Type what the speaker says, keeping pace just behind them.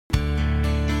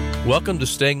Welcome to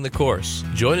Staying the Course.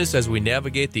 Join us as we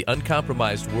navigate the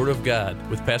uncompromised Word of God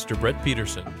with Pastor Brett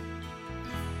Peterson.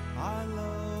 I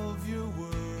love your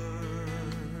word.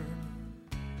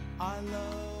 I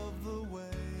love the way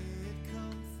it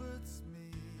comforts me.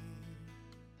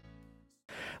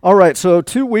 All right, so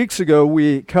 2 weeks ago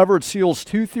we covered seals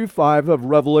 2 through 5 of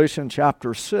Revelation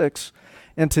chapter 6,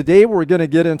 and today we're going to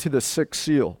get into the sixth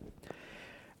seal.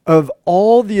 Of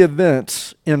all the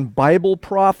events in Bible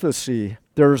prophecy,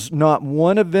 there's not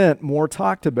one event more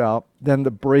talked about than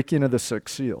the breaking of the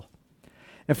sixth seal.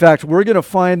 In fact, we're going to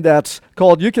find that's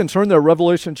called, you can turn to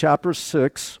Revelation chapter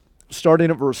 6,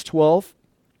 starting at verse 12.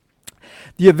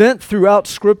 The event throughout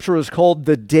Scripture is called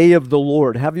the Day of the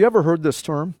Lord. Have you ever heard this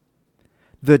term?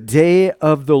 The Day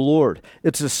of the Lord.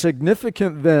 It's a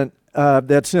significant event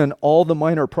that's in all the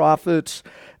minor prophets.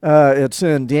 It's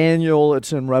in Daniel.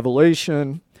 It's in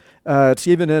Revelation. It's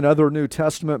even in other New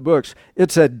Testament books.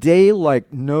 It's a day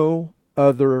like no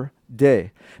other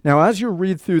day. Now, as you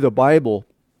read through the Bible,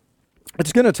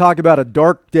 it's going to talk about a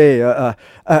dark day,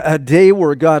 a day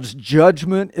where God's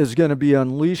judgment is going to be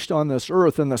unleashed on this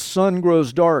earth, and the sun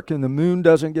grows dark and the moon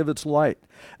doesn't give its light.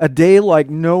 A day like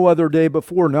no other day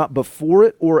before, not before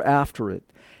it or after it.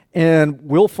 And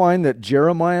we'll find that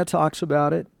Jeremiah talks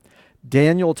about it.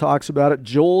 Daniel talks about it,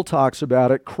 Joel talks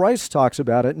about it, Christ talks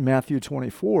about it in Matthew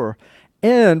 24,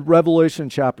 and Revelation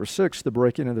chapter 6, the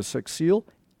breaking of the sixth seal,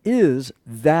 is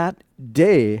that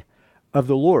day of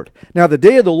the Lord. Now, the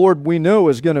day of the Lord we know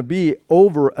is going to be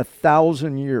over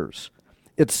 1,000 years.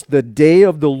 It's the day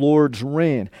of the Lord's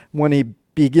reign, when he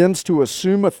begins to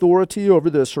assume authority over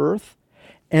this earth,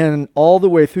 and all the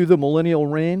way through the millennial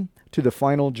reign to the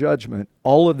final judgment.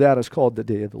 All of that is called the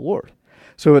day of the Lord.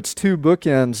 So it's two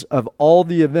bookends of all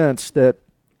the events that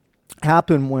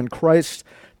happen when Christ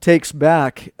takes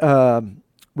back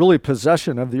really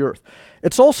possession of the earth.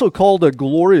 It's also called a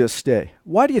glorious day.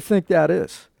 Why do you think that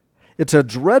is? It's a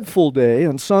dreadful day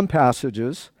in some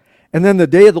passages, and then the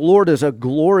day of the Lord is a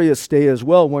glorious day as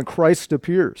well when Christ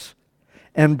appears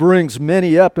and brings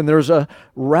many up, and there's a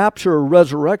rapture or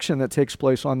resurrection that takes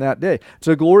place on that day. It's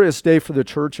a glorious day for the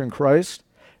church in Christ.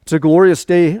 It's a glorious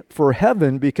day for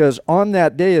heaven because on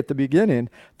that day at the beginning,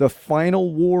 the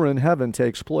final war in heaven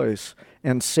takes place,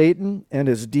 and Satan and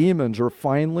his demons are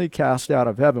finally cast out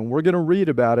of heaven. We're going to read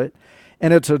about it,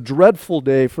 and it's a dreadful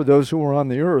day for those who are on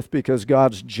the earth because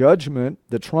God's judgment,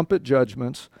 the trumpet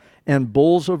judgments, and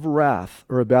bowls of wrath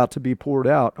are about to be poured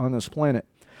out on this planet.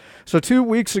 So 2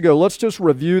 weeks ago, let's just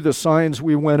review the signs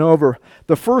we went over.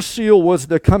 The first seal was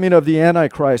the coming of the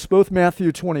Antichrist. Both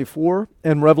Matthew 24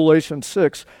 and Revelation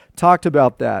 6 talked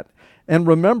about that. And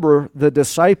remember, the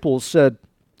disciples said,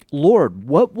 Lord,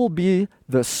 what will be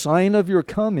the sign of your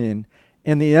coming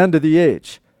and the end of the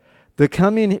age? The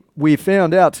coming, we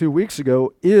found out 2 weeks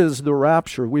ago, is the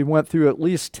rapture. We went through at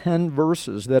least 10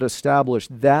 verses that establish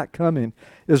that coming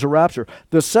is a rapture.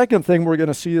 The second thing we're going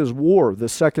to see is war, the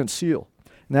second seal.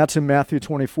 And that's in Matthew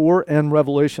 24 and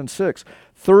Revelation 6.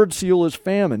 Third seal is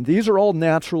famine. These are all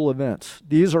natural events.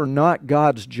 These are not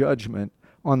God's judgment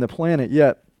on the planet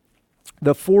yet.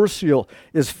 The fourth seal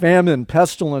is famine,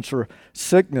 pestilence, or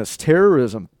sickness,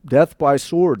 terrorism, death by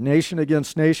sword, nation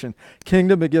against nation,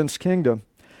 kingdom against kingdom.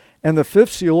 And the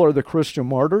fifth seal are the Christian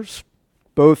martyrs,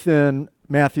 both in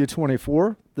Matthew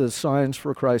 24, the signs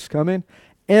for Christ's coming,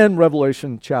 and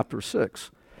Revelation chapter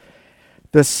 6.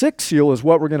 The sixth seal is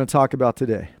what we're going to talk about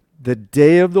today. The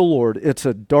day of the Lord. It's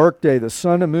a dark day. The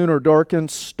sun and moon are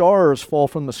darkened. Stars fall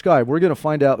from the sky. We're going to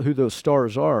find out who those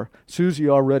stars are. Susie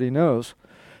already knows.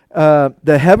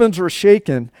 The heavens are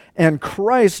shaken, and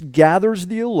Christ gathers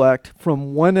the elect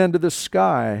from one end of the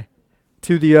sky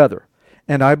to the other.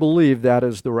 And I believe that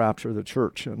is the rapture of the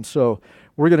church. And so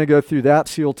we're going to go through that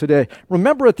seal today.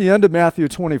 Remember at the end of Matthew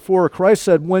 24, Christ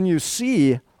said, when you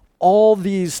see all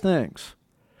these things,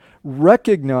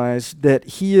 recognize that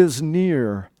he is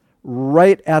near,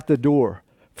 right at the door.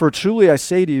 For truly I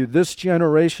say to you, this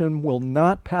generation will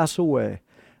not pass away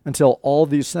until all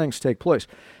these things take place.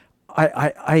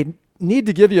 I need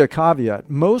to give you a caveat.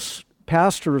 Most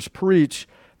pastors preach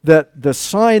that the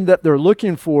sign that they're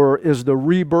looking for is the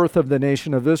rebirth of the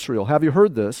nation of Israel. Have you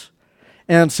heard this?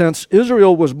 And since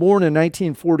Israel was born in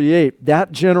 1948,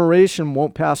 that generation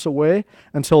won't pass away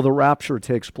until the rapture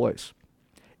takes place.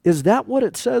 Is that what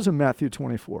it says in Matthew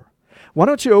 24? Why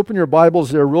don't you open your Bibles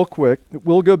there real quick.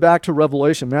 We'll go back to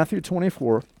Revelation, Matthew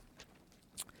 24,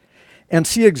 and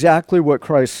see exactly what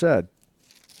Christ said.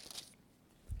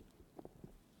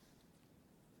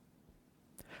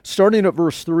 Starting at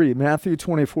verse 3, Matthew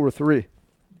 24, 3.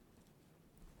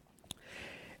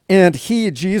 And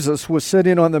he, Jesus, was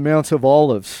sitting on the Mount of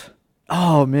Olives.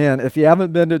 Oh man, if you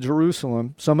haven't been to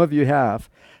Jerusalem, some of you have.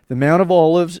 The Mount of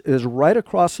Olives is right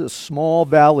across this small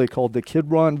valley called the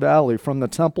Kidron Valley from the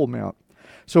Temple Mount.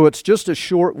 So it's just a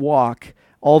short walk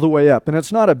all the way up. And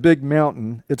it's not a big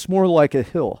mountain, it's more like a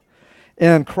hill.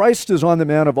 And Christ is on the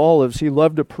Mount of Olives. He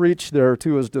loved to preach there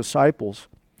to his disciples.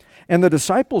 And the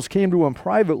disciples came to him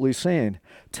privately saying,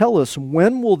 "Tell us,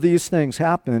 when will these things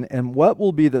happen, and what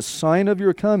will be the sign of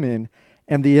your coming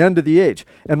and the end of the age?"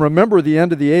 And remember, the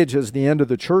end of the age is the end of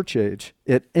the church age.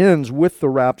 It ends with the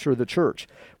rapture of the church.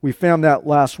 We found that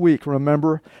last week.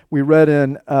 Remember, we read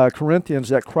in Corinthians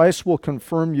that Christ will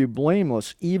confirm you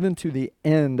blameless even to the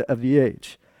end of the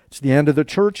age. It's the end of the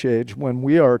church age when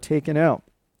we are taken out.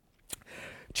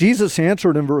 Jesus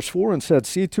answered in verse 4 and said,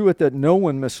 "See to it that no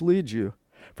one misleads you.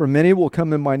 For many will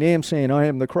come in my name saying, I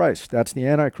am the Christ." That's the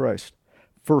Antichrist.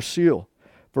 First seal.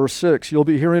 Verse 6, you'll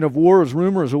be hearing of wars,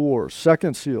 rumors of wars.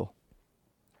 Second seal.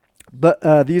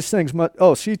 But these things must,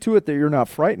 see to it that you're not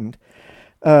frightened.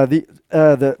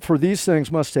 For these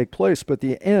things must take place, but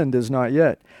the end is not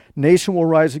yet. Nation will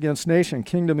rise against nation,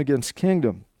 kingdom against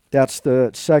kingdom. That's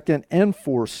the second and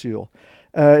fourth seal.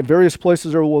 In various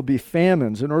places there will be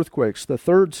famines and earthquakes, the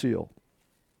third seal.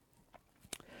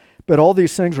 But all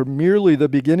these things are merely the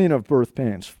beginning of birth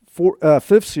pains.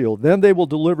 Fifth seal, then they will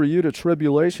deliver you to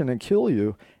tribulation and kill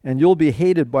you, and you'll be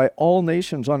hated by all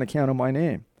nations on account of my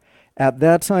name. At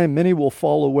that time many will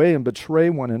fall away and betray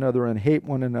one another and hate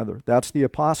one another. That's the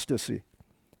apostasy.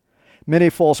 Many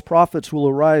false prophets will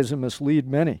arise and mislead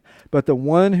many, but the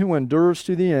one who endures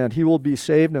to the end, he will be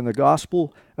saved, and the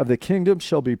gospel of the kingdom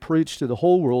shall be preached to the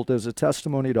whole world as a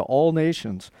testimony to all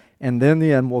nations, and then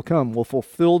the end will come. We'll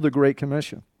fulfill the Great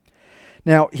Commission.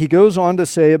 Now, he goes on to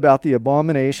say about the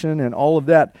abomination and all of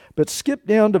that, but skip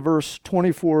down to verse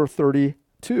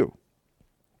 24-32.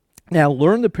 Now,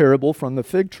 learn the parable from the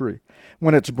fig tree.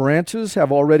 When its branches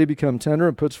have already become tender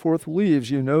and puts forth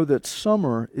leaves, you know that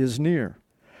summer is near.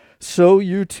 So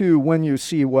you too, when you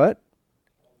see what?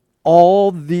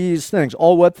 All these things.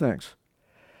 All what things?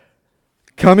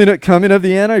 Coming of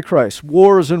the Antichrist,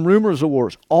 wars and rumors of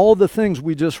wars, all the things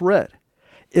we just read.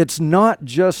 It's not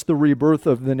just the rebirth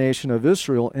of the nation of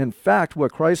Israel. In fact,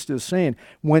 what Christ is saying,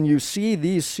 when you see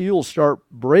these seals start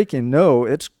breaking, no,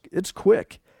 it's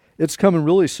quick. It's coming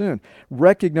really soon.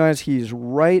 Recognize he's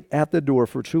right at the door.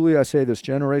 For truly I say, this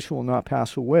generation will not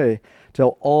pass away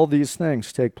till all these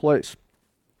things take place.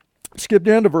 Skip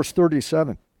down to verse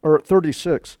 37 or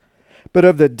 36. But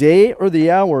of the day or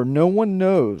the hour no one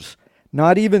knows,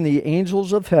 not even the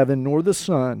angels of heaven nor the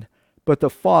Son, but the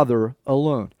Father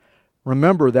alone.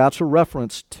 Remember, that's a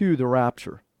reference to the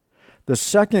rapture. The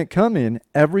second coming,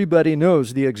 everybody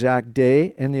knows the exact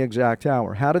day and the exact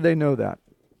hour. How do they know that?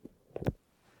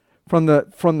 From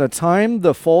the time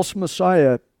the false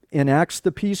Messiah enacts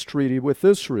the peace treaty with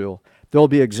Israel, there'll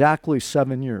be exactly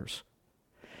 7 years.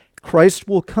 Christ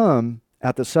will come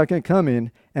at the second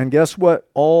coming, and guess what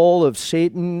all of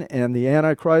Satan and the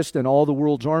Antichrist and all the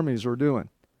world's armies are doing?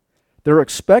 They're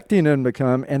expecting him to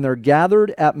come, and they're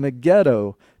gathered at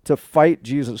Megiddo to fight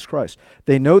Jesus Christ.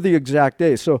 They know the exact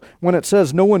day. So when it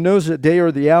says no one knows the day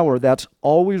or the hour, that's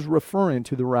always referring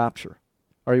to the rapture.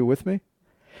 Are you with me?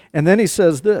 And then he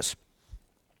says this,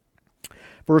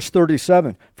 verse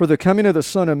 37, for the coming of the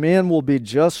Son of Man will be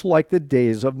just like the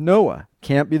days of Noah.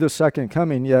 Can't be the second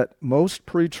coming, yet most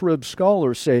pre-trib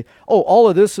scholars say, all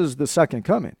of this is the second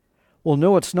coming. Well,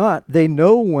 no, it's not. They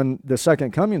know when the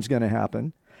second coming is going to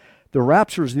happen. The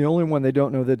rapture is the only one they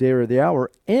don't know the day or the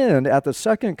hour. And at the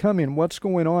second coming, what's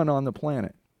going on the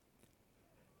planet?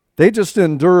 They just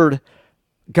endured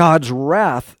God's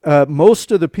wrath.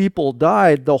 Most of the people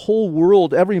died. The whole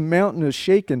world, every mountain is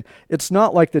shaken. It's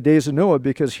not like the days of Noah,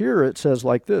 because here it says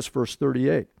like this, verse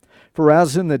 38. For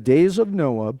as in the days of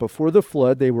Noah, before the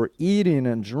flood, they were eating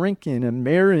and drinking and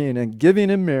marrying and giving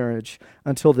in marriage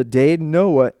until the day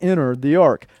Noah entered the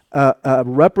ark, a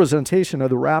representation of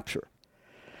the rapture.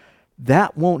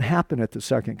 That won't happen at the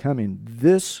second coming.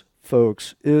 This,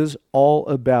 folks, is all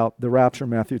about the rapture,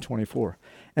 Matthew 24.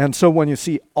 And so when you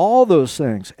see all those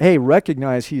things, hey,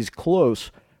 recognize he's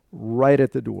close, right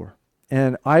at the door.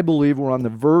 And I believe we're on the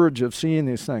verge of seeing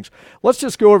these things. Let's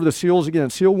just go over the seals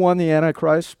again. Seal 1, the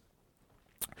Antichrist.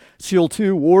 Seal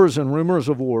 2, wars and rumors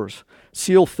of wars.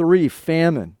 Seal 3,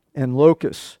 famine and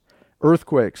locusts,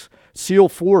 earthquakes. Seal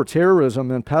 4,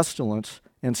 terrorism and pestilence.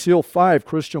 And seal 5,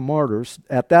 Christian martyrs.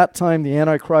 At that time, the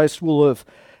Antichrist will have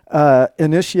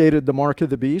initiated the mark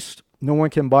of the beast. No one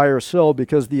can buy or sell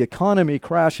because the economy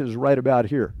crashes right about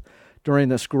here during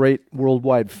this great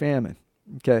worldwide famine.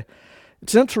 Okay,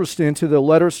 it's interesting, to the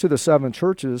letters to the 7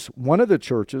 churches, one of the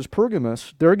churches,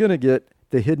 Pergamos, they're going to get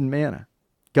the hidden manna.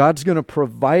 God's going to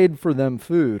provide for them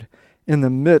food in the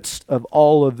midst of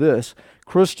all of this.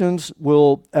 Christians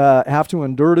will have to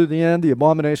endure to the end the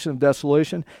abomination of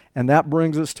desolation, and that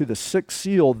brings us to the sixth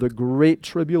seal, the great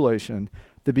tribulation,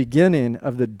 the beginning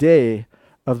of the day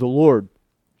of the Lord.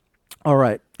 All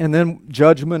right, and then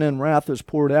judgment and wrath is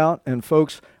poured out, and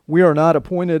folks, we are not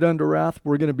appointed unto wrath.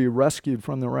 We're going to be rescued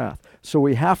from the wrath. So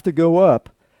we have to go up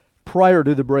prior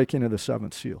to the breaking of the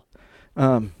seventh seal.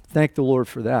 Thank the Lord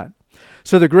for that.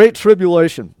 So the great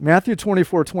tribulation, Matthew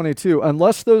 24:22,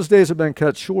 unless those days have been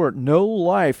cut short, no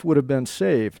life would have been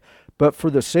saved. But for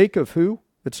the sake of who?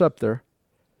 It's up there.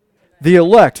 The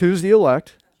elect. Who's the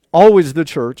elect? Always the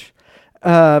church.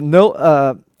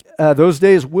 Those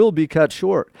days will be cut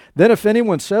short. Then if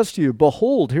anyone says to you,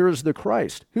 behold, here is the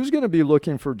Christ. Who's going to be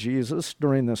looking for Jesus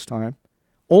during this time?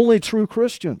 Only true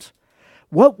Christians.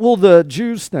 What will the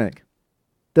Jews think?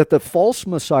 That the false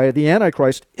Messiah, the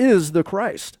Antichrist, is the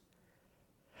Christ.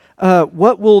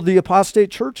 What will the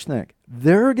apostate church think?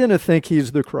 They're going to think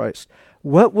he's the Christ.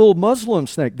 What will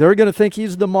Muslims think? They're going to think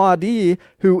he's the Mahdi,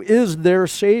 who is their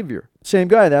Savior. Same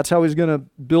guy. That's how he's going to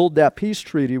build that peace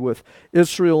treaty with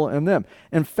Israel and them.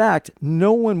 In fact,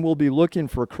 no one will be looking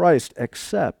for Christ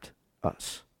except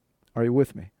us. Are you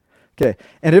with me? Okay.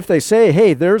 And if they say,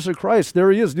 hey, there's a Christ,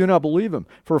 there he is, do not believe him.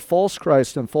 For false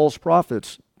Christ and false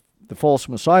prophets, the false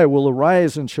Messiah will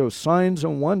arise and show signs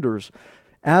and wonders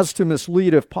as to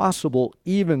mislead, if possible,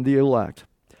 even the elect.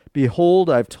 Behold,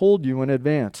 I've told you in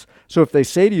advance. So if they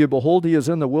say to you, behold, he is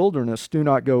in the wilderness, do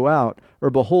not go out. Or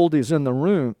behold, he's in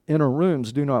the inner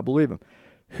rooms, do not believe him.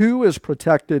 Who is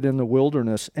protected in the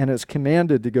wilderness and is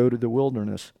commanded to go to the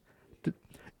wilderness?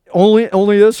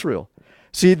 Only Israel.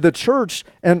 See, the church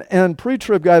and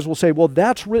pre-trib guys will say, well,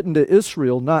 that's written to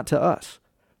Israel, not to us.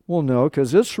 Well, no,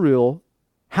 because Israel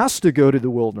has to go to the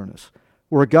wilderness,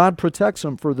 where God protects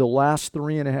them for the last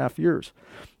 3.5 years.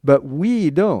 But we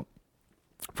don't.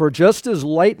 For just as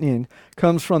lightning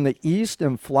comes from the east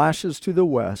and flashes to the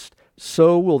west,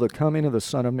 so will the coming of the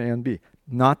Son of Man be.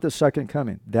 Not the second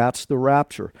coming. That's the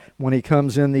rapture. When he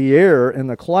comes in the air, in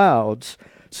the clouds,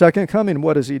 second coming,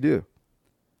 what does he do?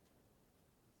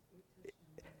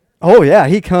 Oh yeah,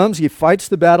 he comes, he fights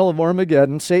the battle of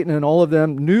Armageddon. Satan and all of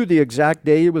them knew the exact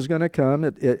day he was going to come.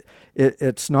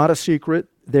 It's not a secret.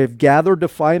 They've gathered to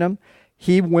fight him.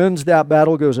 He wins that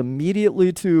battle, goes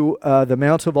immediately to the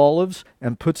Mount of Olives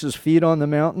and puts his feet on the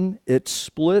mountain. It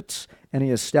splits, and he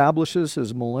establishes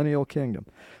his millennial kingdom.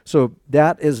 So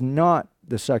that is not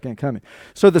the second coming.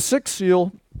 So the sixth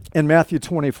seal in Matthew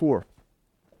 24.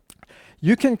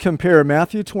 You can compare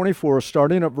Matthew 24,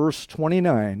 starting at verse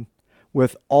 29,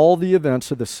 with all the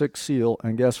events of the sixth seal,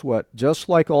 and guess what? Just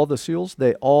like all the seals,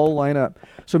 they all line up.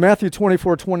 So Matthew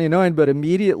 24:29, but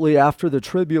immediately after the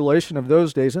tribulation of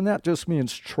those days, and that just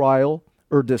means trial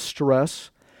or distress,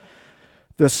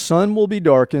 the sun will be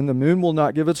darkened, the moon will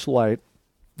not give its light,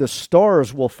 the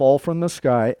stars will fall from the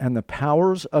sky, and the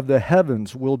powers of the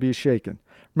heavens will be shaken.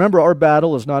 Remember, our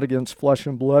battle is not against flesh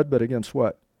and blood, but against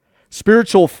what?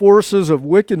 Spiritual forces of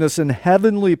wickedness in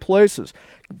heavenly places.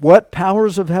 What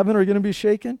powers of heaven are going to be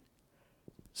shaken?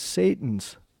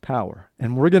 Satan's power.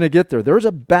 And we're going to get there. There's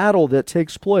a battle that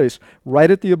takes place right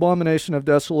at the abomination of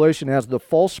desolation as the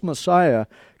false Messiah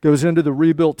goes into the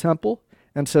rebuilt temple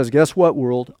and says, guess what,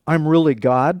 world? I'm really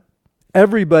God.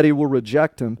 Everybody will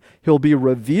reject him. He'll be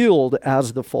revealed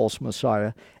as the false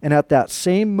Messiah. And at that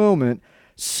same moment,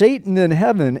 Satan in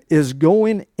heaven is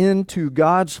going into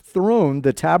God's throne,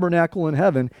 the tabernacle in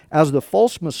heaven, as the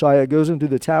false Messiah goes into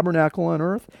the tabernacle on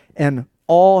earth, and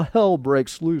all hell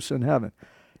breaks loose in heaven.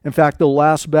 In fact, the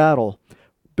last battle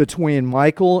between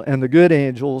Michael and the good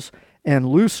angels and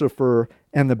Lucifer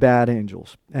and the bad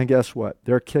angels. And guess what?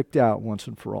 They're kicked out once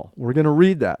and for all. We're going to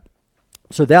read that.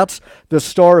 So that's the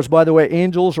stars. By the way,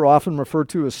 angels are often referred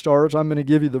to as stars. I'm going to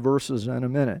give you the verses in a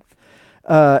minute.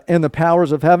 And the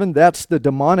powers of heaven, that's the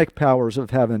demonic powers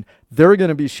of heaven. They're going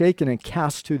to be shaken and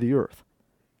cast to the earth.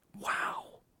 Wow.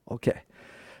 Okay.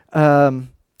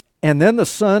 And then the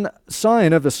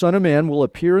sign of the Son of Man will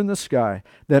appear in the sky.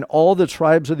 Then all the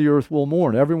tribes of the earth will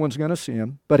mourn. Everyone's going to see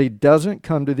him, but he doesn't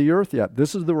come to the earth yet.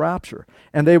 This is the rapture.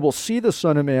 And they will see the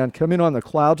Son of Man coming on the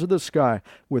clouds of the sky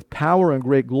with power and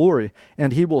great glory.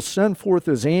 And he will send forth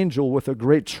his angel with a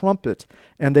great trumpet.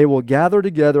 And they will gather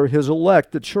together his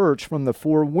elect, the church, from the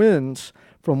four winds,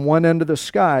 from one end of the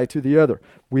sky to the other.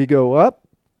 We go up,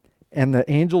 and the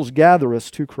angels gather us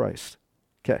to Christ.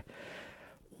 Okay.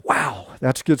 Wow,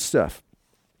 that's good stuff.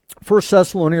 1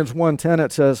 Thessalonians 1:10,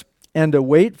 it says, and to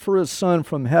wait for his Son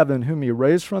from heaven, whom he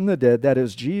raised from the dead, that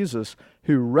is Jesus,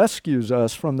 who rescues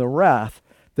us from the wrath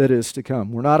that is to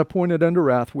come. We're not appointed under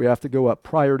wrath. We have to go up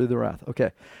prior to the wrath.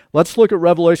 Okay, let's look at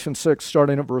Revelation 6,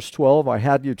 starting at verse 12. I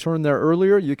had you turn there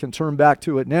earlier. You can turn back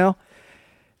to it now.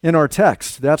 In our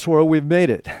text, that's where we've made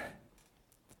it.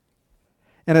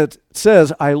 And it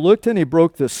says, I looked and he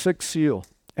broke the sixth seal,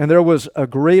 and there was a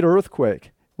great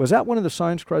earthquake. Was that one of the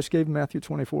signs Christ gave in Matthew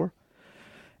 24?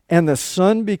 And the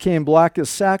sun became black as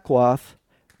sackcloth,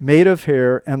 made of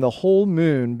hair, and the whole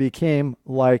moon became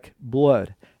like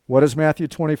blood. What does Matthew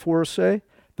 24 say?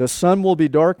 The sun will be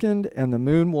darkened, and the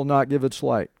moon will not give its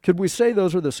light. Could we say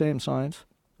those are the same signs?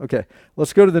 Okay,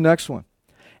 let's go to the next one.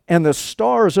 And the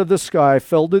stars of the sky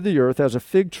fell to the earth as a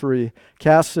fig tree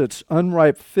casts its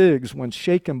unripe figs when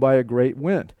shaken by a great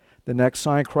wind. The next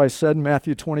sign Christ said in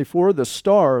Matthew 24, the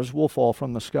stars will fall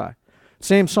from the sky.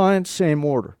 Same sign, same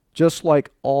order, just like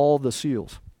all the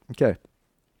seals. Okay.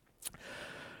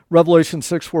 Revelation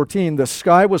 6:14, the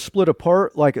sky was split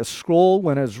apart like a scroll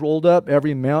when it is rolled up.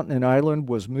 Every mountain and island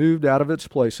was moved out of its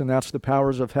place, and that's the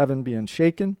powers of heaven being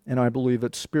shaken, and I believe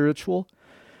it's spiritual.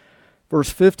 Verse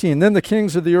 15, then the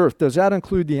kings of the earth, does that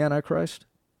include the Antichrist?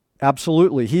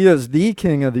 Absolutely. He is the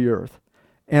king of the earth,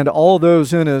 and all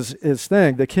those in his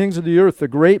thing. The kings of the earth, the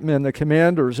great men, the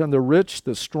commanders, and the rich,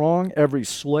 the strong, every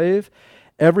slave,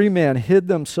 every man hid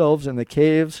themselves in the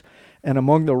caves and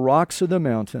among the rocks of the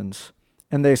mountains.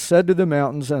 And they said to the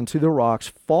mountains and to the rocks,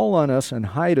 fall on us and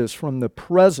hide us from the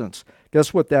presence.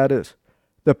 Guess what that is?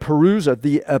 The parousia,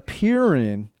 the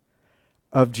appearing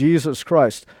of Jesus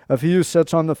Christ, of he who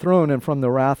sits on the throne, and from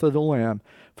the wrath of the Lamb.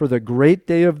 For the great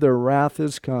day of their wrath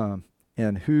is come,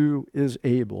 and who is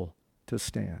able to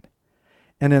stand?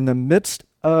 And in the midst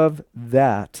of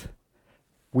that,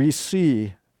 we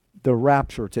see the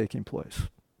rapture taking place.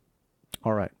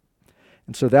 All right.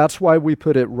 And so that's why we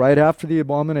put it right after the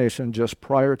abomination, just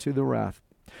prior to the wrath.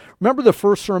 Remember the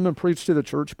first sermon preached to the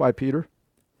church by Peter?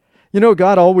 You know,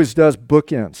 God always does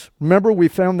bookends. Remember, we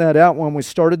found that out when we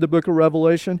started the book of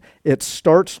Revelation? It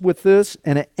starts with this,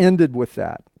 and it ended with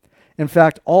that. In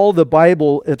fact, all the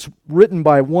Bible, it's written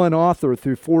by one author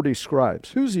through 40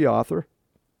 scribes. Who's the author?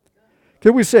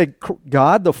 Could we say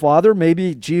God the Father,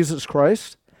 maybe Jesus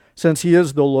Christ? Since he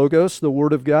is the Logos, the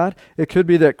Word of God, it could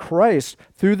be that Christ,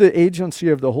 through the agency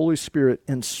of the Holy Spirit,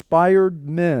 inspired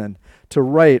men to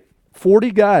write,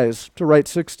 40 guys to write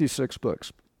 66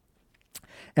 books.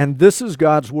 And this is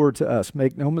God's word to us.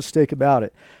 Make no mistake about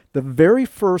it. The very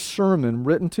first sermon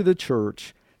written to the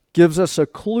church gives us a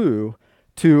clue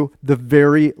to the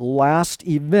very last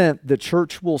event the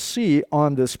church will see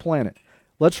on this planet.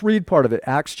 Let's read part of it.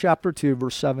 Acts chapter 2,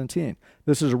 verse 17.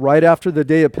 This is right after the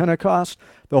day of Pentecost.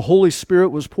 The Holy Spirit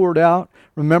was poured out.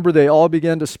 Remember, they all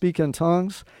began to speak in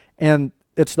tongues. And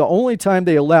it's the only time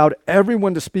they allowed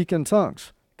everyone to speak in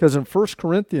tongues. Because in 1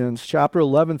 Corinthians chapter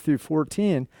 11 through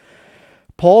 14,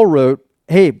 Paul wrote,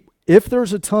 hey, if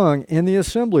there's a tongue in the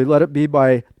assembly, let it be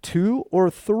by 2 or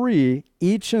 3,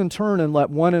 each in turn, and let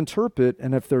one interpret.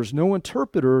 And if there's no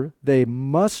interpreter, they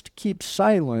must keep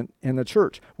silent in the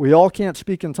church. We all can't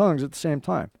speak in tongues at the same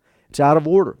time. It's out of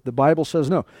order. The Bible says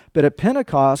no. But at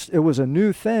Pentecost, it was a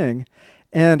new thing,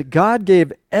 and God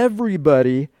gave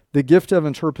everybody the gift of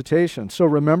interpretation. So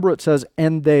remember, it says,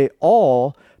 and they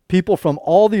all, people from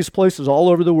all these places all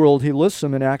over the world, he lists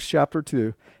them in Acts chapter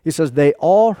 2. He says, they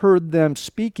all heard them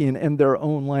speaking in their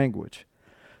own language.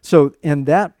 So in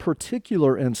that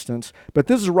particular instance, but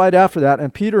this is right after that,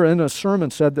 and Peter in a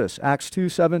sermon said this, Acts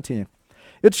 2:17.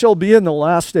 It shall be in the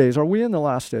last days. Are we in the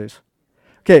last days?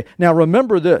 Okay, now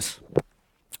remember this.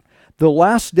 The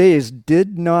last days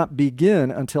did not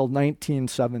begin until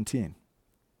 1917.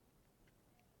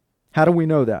 How do we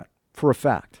know that? For a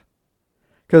fact.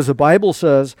 Because the Bible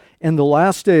says, in the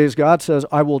last days, God says,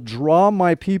 I will draw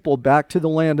my people back to the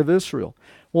land of Israel.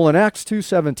 Well, in Acts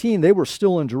 2:17, they were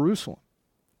still in Jerusalem.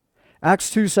 Acts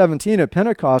 2:17, at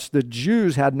Pentecost, the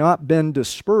Jews had not been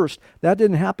dispersed. That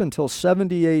didn't happen until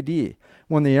 70 A.D.,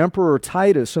 when the Emperor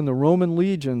Titus and the Roman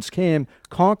legions came,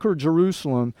 conquered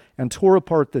Jerusalem, and tore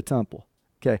apart the temple.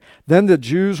 Okay. Then the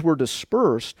Jews were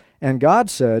dispersed, and God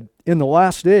said, in the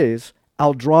last days,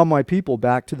 I'll draw my people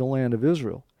back to the land of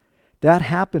Israel. That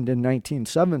happened in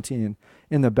 1917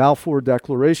 in the Balfour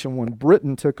Declaration when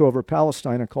Britain took over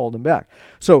Palestine and called them back.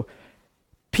 So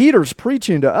Peter's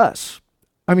preaching to us.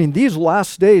 I mean, these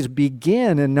last days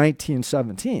began in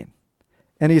 1917.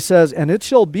 And he says, and it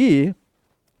shall be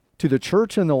to the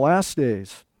church in the last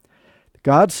days.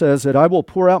 God says that I will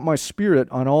pour out my spirit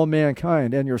on all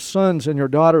mankind, and your sons and your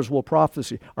daughters will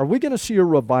prophesy. Are we going to see a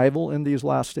revival in these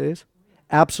last days?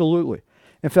 Absolutely.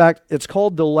 In fact, it's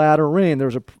called the latter rain.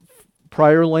 There's a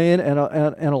prior rain and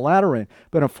a latter rain.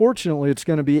 But unfortunately, it's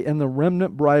going to be in the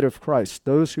remnant bride of Christ,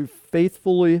 those who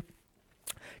faithfully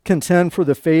contend for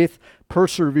the faith,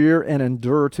 persevere, and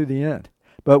endure to the end.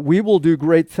 But we will do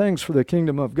great things for the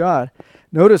kingdom of God.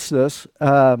 Notice this.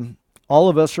 All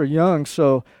of us are young,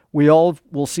 so we all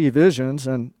will see visions.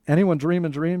 And anyone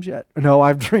dreaming dreams yet? No,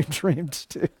 I've dreamed dreams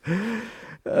too.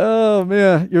 Oh,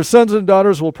 man. Your sons and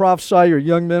daughters will prophesy. Your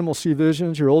young men will see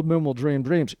visions. Your old men will dream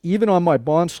dreams. Even on my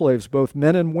bondslaves, both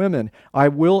men and women, I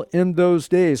will in those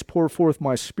days pour forth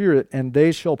my spirit, and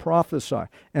they shall prophesy.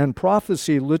 And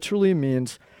prophecy literally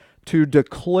means to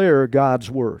declare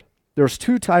God's word. There's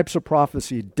two types of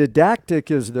prophecy. Didactic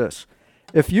is this.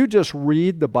 If you just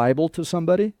read the Bible to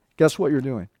somebody, guess what you're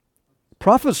doing?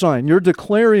 Prophesying. You're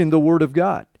declaring the word of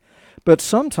God. But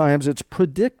sometimes it's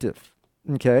predictive.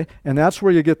 Okay, and that's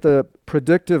where you get the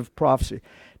predictive prophecy.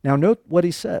 Now note what he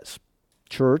says.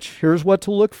 Church, here's what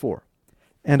to look for.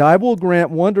 And I will grant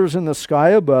wonders in the sky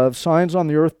above, signs on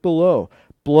the earth below,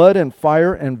 blood and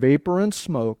fire and vapor and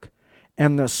smoke,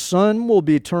 and the sun will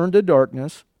be turned to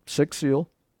darkness, sixth seal,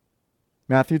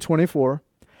 Matthew 24,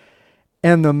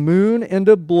 and the moon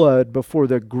into blood before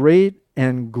the great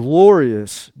and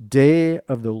glorious day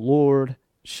of the Lord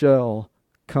shall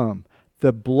come.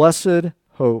 The blessed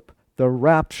hope, the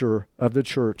rapture of the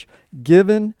church,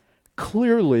 given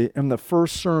clearly in the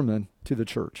first sermon to the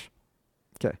church.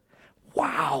 Okay.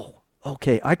 Wow.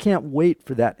 Okay, I can't wait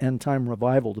for that end time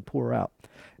revival to pour out.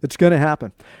 It's going to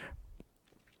happen.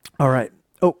 All right.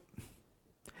 Oh,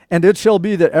 and it shall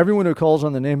be that everyone who calls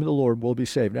on the name of the Lord will be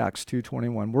saved. Acts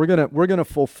 2:21. We're gonna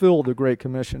fulfill the Great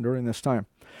Commission during this time.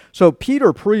 So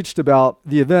Peter preached about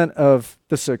the event of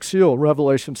the sixth seal,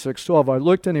 Revelation 6:12. I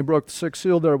looked and he broke the sixth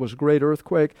seal. There was a great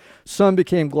earthquake. Sun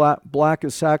became black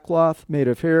as sackcloth made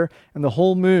of hair, and the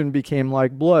whole moon became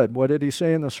like blood. What did he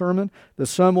say in the sermon? The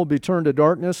sun will be turned to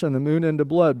darkness and the moon into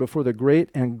blood before the great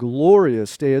and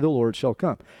glorious day of the Lord shall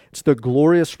come. It's the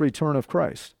glorious return of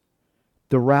Christ,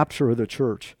 the rapture of the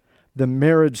church, the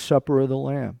marriage supper of the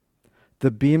Lamb,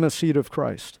 the bema seat of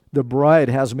Christ. The bride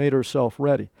has made herself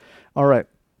ready. All right.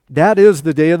 That is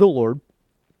the day of the Lord,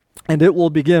 and it will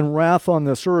begin wrath on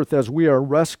this earth as we are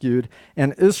rescued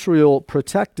and Israel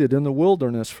protected in the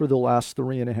wilderness for the last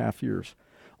 3.5 years.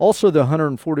 Also, the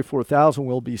 144,000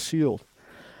 will be sealed.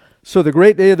 So the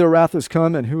great day of the wrath has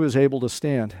come, and who is able to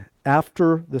stand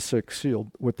after the sixth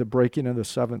seal with the breaking of the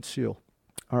seventh seal?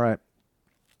 All right.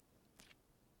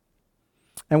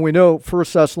 And we know 1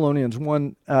 Thessalonians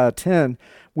 1:10,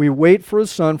 we wait for his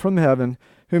Son from heaven,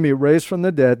 whom he raised from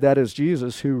the dead, that is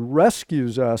Jesus, who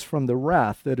rescues us from the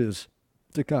wrath that is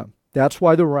to come. That's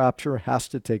why the rapture has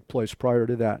to take place prior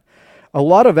to that. A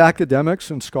lot of academics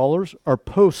and scholars are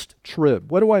post-trib.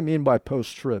 What do I mean by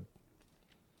post-trib?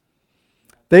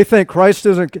 They think Christ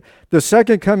isn't, the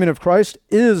second coming of Christ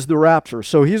is the rapture.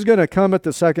 So he's going to come at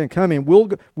the second coming.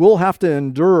 We'll have to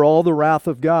endure all the wrath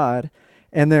of God,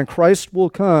 and then Christ will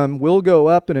come, we'll go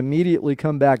up and immediately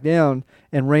come back down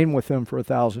and reign with him for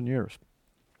 1,000 years.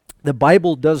 The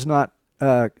Bible does not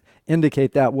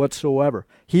indicate that whatsoever.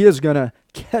 He is going to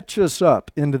catch us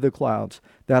up into the clouds.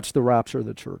 That's the rapture of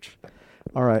the church.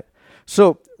 All right.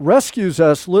 So rescues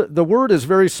us, the word is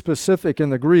very specific in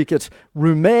the Greek. It's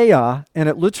rumeia, and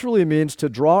it literally means to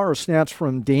draw or snatch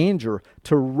from danger,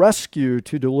 to rescue,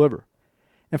 to deliver.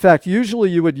 In fact, usually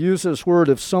you would use this word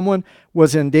if someone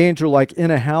was in danger, like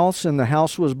in a house and the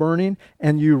house was burning,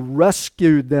 and you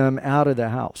rescued them out of the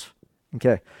house.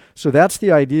 Okay. So that's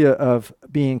the idea of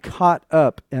being caught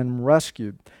up and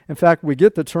rescued. In fact, we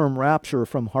get the term rapture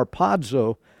from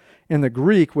harpazo in the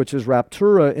Greek, which is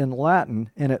raptura in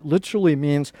Latin, and it literally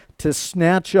means to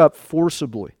snatch up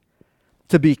forcibly,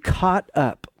 to be caught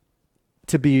up,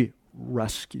 to be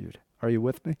rescued. Are you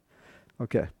with me?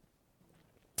 Okay.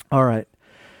 All right.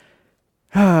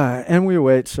 And we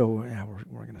wait, so yeah,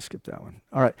 we're going to skip that one.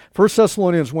 All right. 1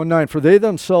 Thessalonians 1:9, for they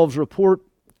themselves report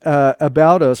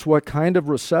about us what kind of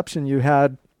reception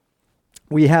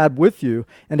we had with you,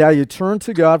 and how you turned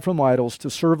to God from idols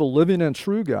to serve a living and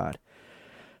true God.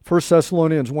 1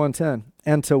 Thessalonians 1:10,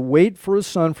 and to wait for his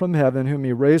Son from heaven, whom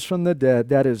he raised from the dead,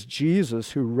 that is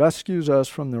Jesus, who rescues us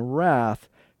from the wrath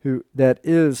that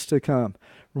is to come.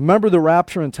 Remember the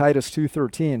rapture in Titus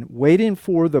 2:13, waiting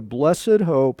for the blessed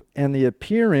hope and the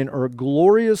appearing or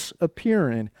glorious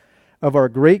appearing of our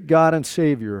great God and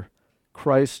Savior,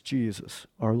 Christ Jesus,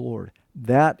 our Lord.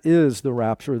 That is the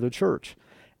rapture of the church.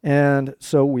 And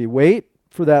so we wait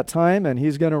for that time, and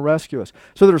he's going to rescue us.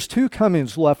 So there's two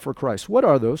comings left for Christ. What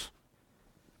are those?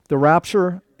 The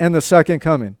rapture and the second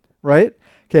coming, right?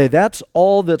 Okay, that's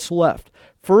all that's left.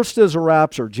 First is a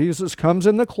rapture. Jesus comes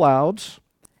in the clouds,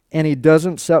 and he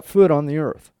doesn't set foot on the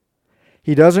earth.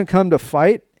 He doesn't come to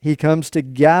fight. He comes to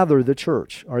gather the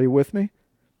church. Are you with me?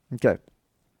 Okay.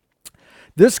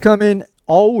 This coming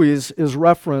always is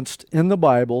referenced in the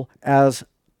Bible as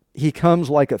he comes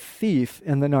like a thief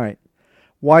in the night.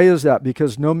 Why is that?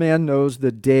 Because no man knows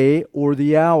the day or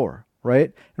the hour,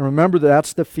 right? And remember,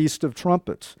 that's the Feast of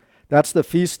Trumpets. That's the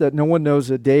feast that no one knows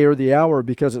the day or the hour,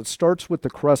 because it starts with the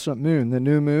crescent moon, the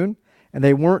new moon, and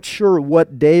they weren't sure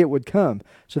what day it would come.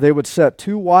 So they would set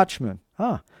two watchmen,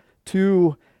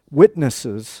 two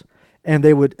witnesses, and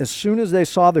they would, as soon as they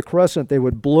saw the crescent, they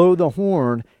would blow the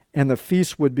horn and the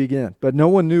feast would begin. But no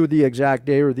one knew the exact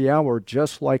day or the hour,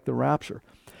 just like the rapture.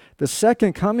 The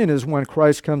second coming is when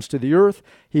Christ comes to the earth.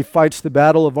 He fights the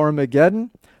battle of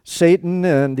Armageddon. Satan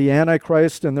and the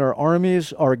Antichrist and their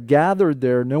armies are gathered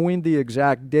there knowing the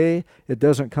exact day. It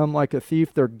doesn't come like a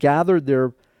thief. They're gathered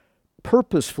there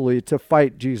purposefully to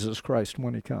fight Jesus Christ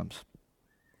when he comes.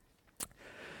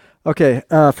 Okay,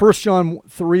 1 John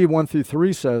 3, 1 through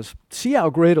 3 says, "See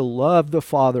how great a love the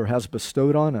Father has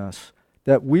bestowed on us,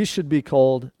 that we should be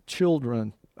called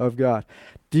children of God."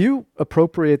 Do you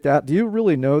appropriate that? Do you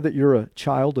really know that you're a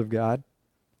child of God?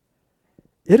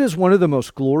 It is one of the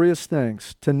most glorious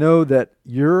things to know that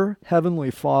your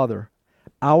Heavenly Father,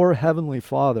 our Heavenly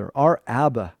Father, our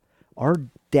Abba, our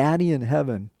Daddy in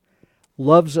heaven,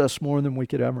 loves us more than we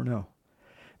could ever know.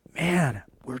 Man,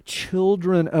 we're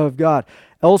children of God.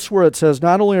 Elsewhere it says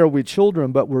not only are we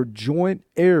children, but we're joint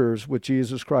heirs with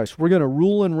Jesus Christ. We're going to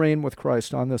rule and reign with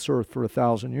Christ on this earth for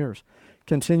 1,000 years.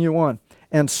 Continue on.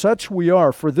 "And such we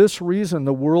are. For this reason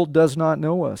the world does not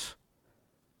know us,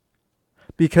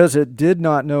 because it did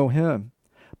not know him.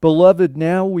 Beloved,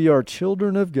 now we are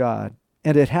children of God,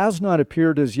 and it has not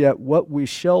appeared as yet what we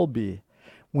shall be.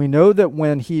 We know that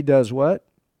when he does what?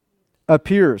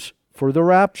 Appears." For the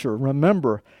rapture,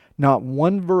 remember, not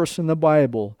one verse in the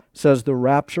Bible says the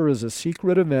rapture is a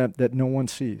secret event that no one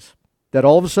sees. That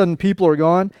all of a sudden people are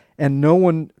gone and no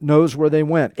one knows where they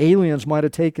went. Aliens might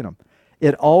have taken them.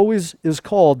 It always is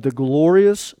called the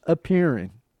glorious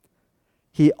appearing.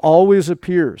 He always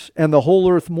appears, and the whole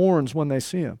earth mourns when they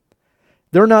see him.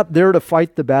 They're not there to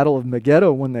fight the battle of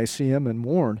Megiddo when they see him and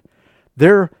mourn.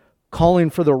 They're calling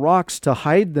for the rocks to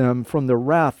hide them from the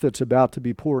wrath that's about to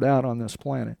be poured out on this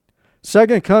planet.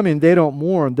 Second coming, they don't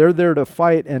mourn. They're there to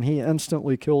fight, and he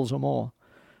instantly kills them all.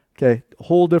 Okay,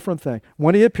 whole different thing.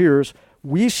 When he appears,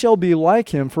 we shall be like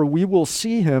him, for we will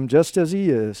see him just as he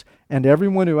is. And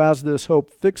everyone who has this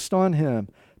hope fixed on him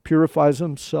purifies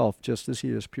himself just as he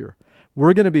is pure.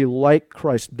 We're going to be like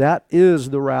Christ. That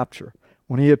is the rapture.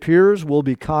 When he appears, we'll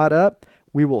be caught up.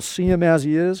 We will see him as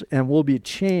he is, and we'll be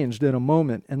changed in a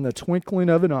moment, in the twinkling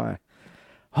of an eye.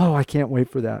 Oh, I can't wait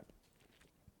for that.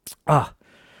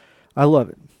 I love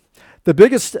it. The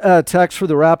biggest text for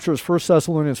the rapture is 1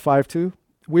 Thessalonians 5:2.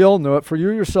 We all know it. "For you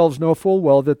yourselves know full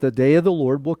well that the day of the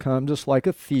Lord will come just like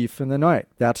a thief in the night."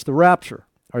 That's the rapture.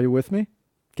 Are you with me?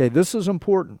 Okay, this is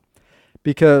important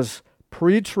because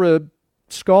pre-trib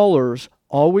scholars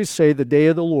always say the day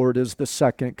of the Lord is the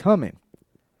second coming.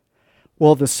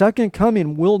 Well, the second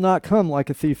coming will not come like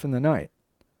a thief in the night.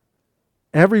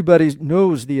 Everybody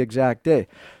knows the exact day.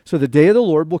 So the day of the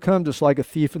Lord will come just like a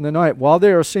thief in the night. While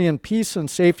they are saying peace and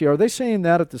safety, are they saying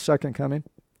that at the second coming?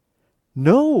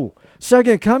 No.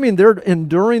 Second coming, they're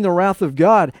enduring the wrath of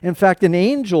God. In fact, an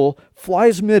angel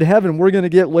flies mid-heaven. We're going to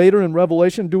get later in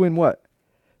Revelation doing what?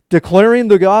 Declaring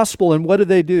the gospel. And what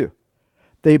do?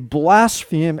 They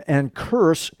blaspheme and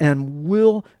curse and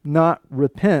will not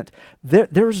repent.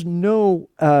 There's no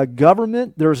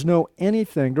government, there's no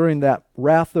anything during that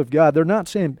wrath of God. They're not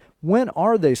saying, when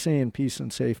are they saying peace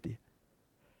and safety?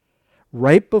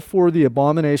 Right before the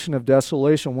abomination of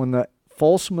desolation, when the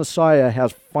false Messiah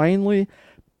has finally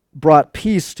brought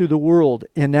peace to the world,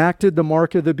 enacted the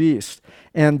mark of the beast,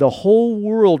 and the whole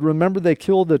world, remember they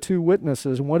killed the two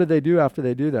witnesses, and what do they do after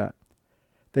they do that?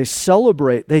 They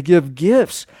celebrate. They give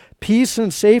gifts, peace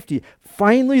and safety.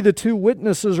 Finally, the two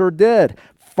witnesses are dead.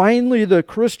 Finally, the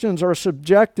Christians are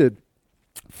subjected.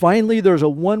 Finally, there's a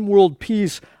one-world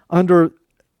peace under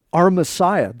our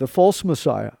Messiah, the false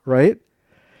Messiah, right?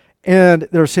 And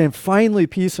they're saying, finally,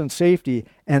 peace and safety.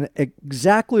 And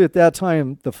exactly at that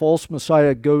time, the false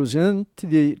Messiah goes into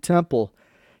the temple.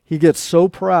 He gets so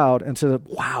proud and says,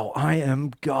 "Wow, I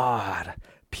am God.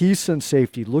 Peace and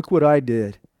safety. Look what I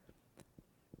did."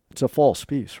 It's a false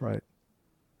peace, right?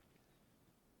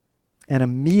 And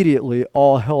immediately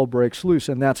all hell breaks loose.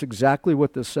 And that's exactly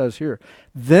what this says here.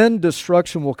 "Then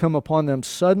destruction will come upon them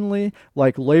suddenly,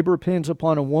 like labor pains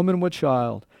upon a woman with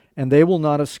child, and they will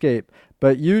not escape.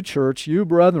 But you, church, you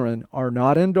brethren, are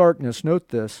not in darkness," note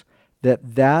this,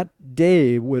 that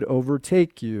day would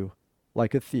overtake you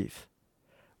like a thief."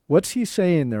 What's he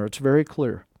saying there? It's very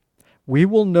clear. We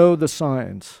will know the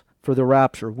signs for the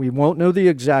rapture. We won't know the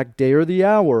exact day or the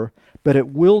hour, but it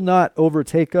will not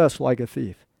overtake us like a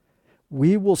thief.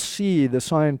 We will see the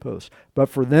signpost. But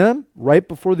for them, right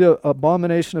before the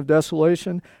abomination of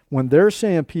desolation, when they're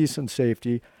saying peace and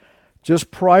safety, just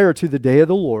prior to the day of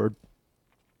the Lord,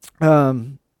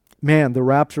 the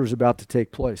rapture is about to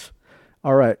take place.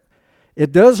 All right.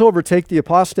 It does overtake the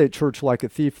apostate church like a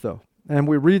thief, though. And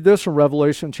we read this in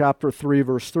Revelation chapter 3,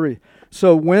 verse 3.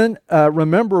 So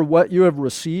remember what you have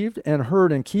received and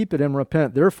heard, and keep it and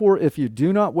repent. Therefore, if you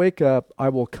do not wake up, I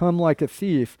will come like a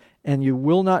thief, and you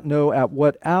will not know at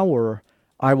what hour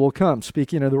I will come.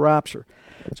 Speaking of the rapture.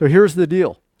 So here's the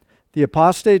deal. The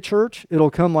apostate church,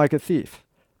 it'll come like a thief.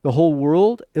 The whole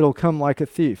world, it'll come like a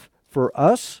thief. For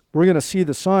us, we're going to see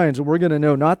the signs, and we're going to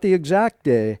know not the exact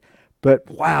day, but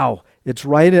wow,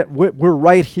 we're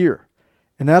right here.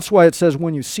 And that's why it says,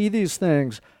 when you see these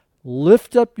things,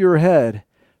 lift up your head,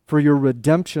 for your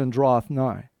redemption draweth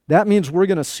nigh. That means we're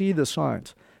going to see the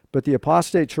signs. But the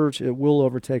apostate church, it will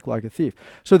overtake like a thief.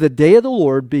 So the day of the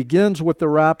Lord begins with the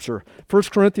rapture. 1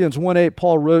 Corinthians 1:8,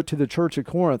 Paul wrote to the church at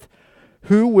Corinth,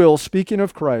 who will, speaking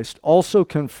of Christ, also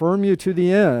confirm you to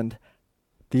the end,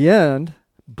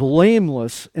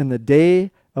 blameless in the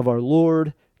day of our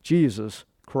Lord Jesus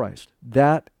Christ.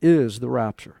 That is the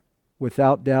rapture.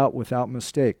 Without doubt, without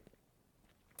mistake.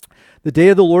 The day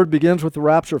of the Lord begins with the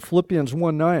rapture, Philippians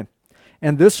 1:9.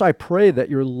 And this I pray, that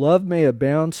your love may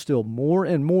abound still more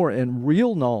and more in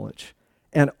real knowledge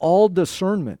and all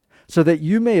discernment, so that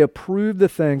you may approve the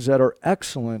things that are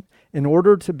excellent, in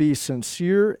order to be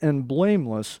sincere and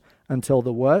blameless until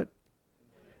the what?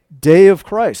 Day of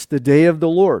Christ, the day of the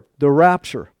Lord, the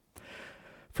rapture.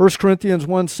 1 Corinthians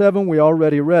 1:7, we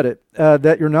already read it,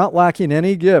 that you're not lacking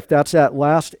any gift. That's that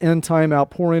last end time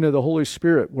outpouring of the Holy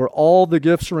Spirit, where all the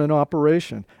gifts are in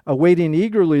operation, awaiting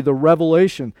eagerly the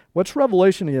revelation. What's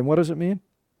revelation again? What does it mean?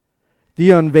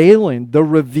 The unveiling, the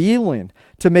revealing,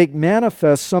 to make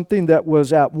manifest something that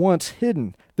was at once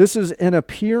hidden. This is an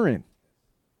appearing,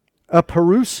 a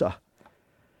parousia,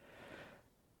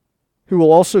 who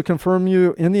will also confirm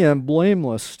you in the end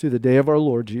blameless to the day of our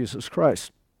Lord Jesus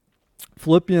Christ.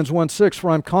 Philippians 1:6, for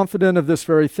I'm confident of this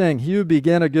very thing. He who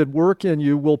began a good work in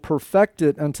you will perfect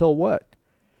it until what?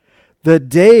 The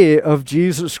day of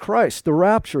Jesus Christ, the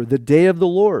rapture, the day of the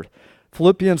Lord.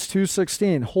 Philippians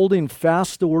 2:16, holding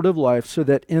fast the word of life, so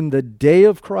that in the day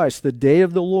of Christ, the day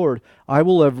of the Lord, I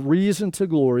will have reason to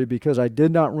glory, because I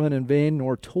did not run in vain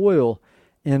nor toil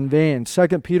in vain.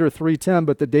 2 Peter 3:10,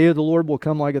 but the day of the Lord will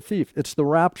come like a thief. It's the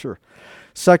rapture.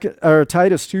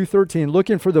 Titus 2:13,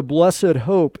 looking for the blessed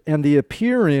hope and the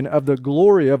appearing of the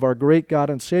glory of our great God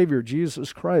and Savior,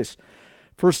 Jesus Christ.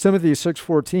 1 Timothy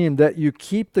 6:14, that you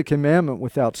keep the commandment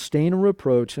without stain or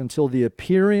reproach until the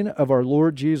appearing of our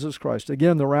Lord Jesus Christ.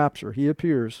 Again, the rapture, he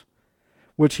appears,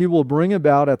 which he will bring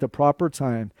about at the proper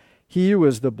time. He who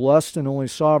is the blessed and only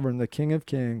sovereign, the King of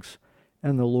kings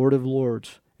and the Lord of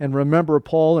lords. And remember,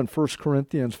 Paul in 1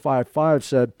 Corinthians 5:5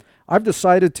 said, I've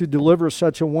decided to deliver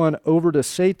such a one over to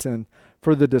Satan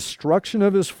for the destruction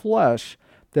of his flesh,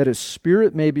 that his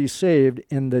spirit may be saved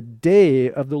in the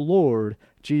day of the Lord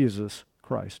Jesus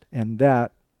Christ. And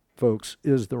that, folks,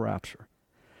 is the rapture.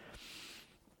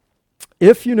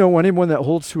 If you know anyone that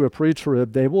holds to a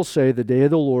pre-trib, they will say the day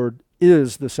of the Lord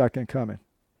is the second coming.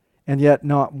 And yet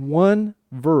not one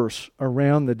verse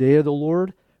around the day of the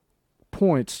Lord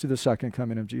points to the second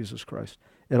coming of Jesus Christ.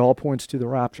 It all points to the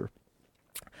rapture.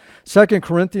 2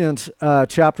 Corinthians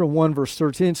chapter 1, verse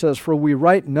 13 says, for we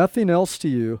write nothing else to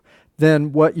you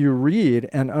than what you read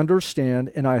and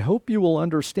understand, and I hope you will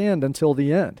understand until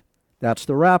the end. That's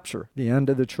the rapture, the end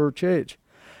of the church age.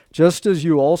 Just as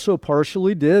you also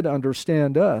partially did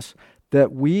understand us,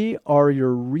 that we are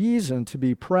your reason to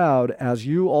be proud, as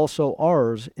you also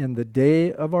ours, in the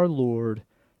day of our Lord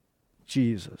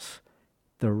Jesus,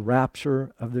 the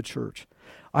rapture of the church.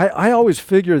 I always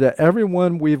figure that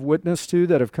everyone we've witnessed to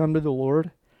that have come to the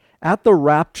Lord, at the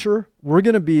rapture, we're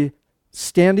going to be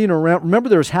standing around. Remember,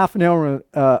 there's half an hour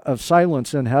of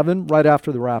silence in heaven right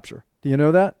after the rapture. Do you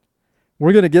know that?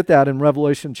 We're going to get that in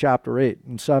Revelation chapter 8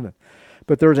 and 7.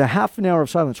 But there's a half an hour of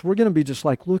silence. We're going to be just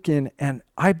like looking, and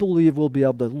I believe we'll be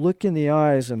able to look in the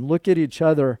eyes and look at each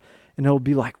other, and it'll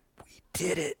be like, we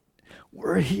did it.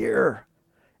 We're here.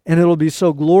 And it'll be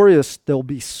so glorious, there'll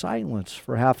be silence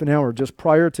for half an hour just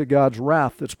prior to God's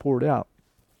wrath that's poured out.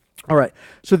 All right,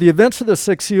 so the events of the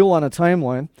sixth seal on a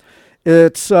timeline,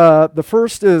 it's the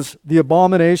first is the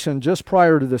abomination just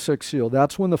prior to the sixth seal.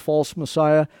 That's when the false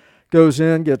Messiah goes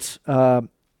in, gets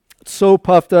so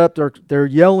puffed up, they're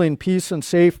yelling peace and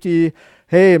safety.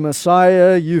 Hey,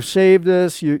 Messiah, you saved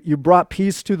us, you brought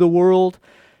peace to the world.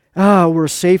 we're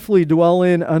safely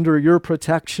dwelling under your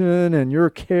protection and your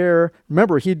care.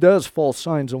 Remember, he does false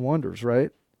signs and wonders,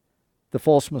 right? The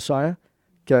false Messiah.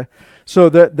 Okay. So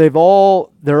that they're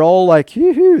all like,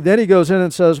 hoo-hoo. Then he goes in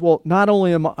and says, well, not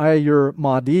only am I your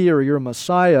Mahdi or your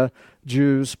Messiah,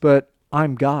 Jews, but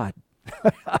I'm God.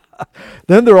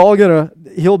 Then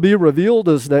he'll be revealed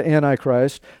as the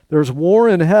Antichrist. There's war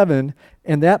in heaven,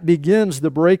 and that begins the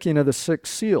breaking of the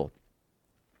sixth seal.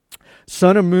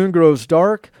 Sun and moon grows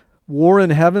dark. War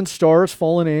in heaven, stars,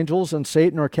 fallen angels, and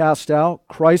Satan are cast out.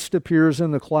 Christ appears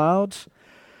in the clouds.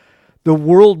 The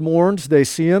world mourns. They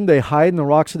see him. They hide in the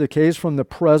rocks of the caves from the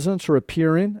presence or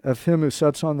appearing of him who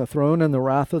sits on the throne and the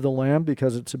wrath of the Lamb,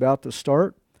 because it's about to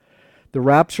start. The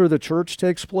rapture of the church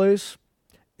takes place.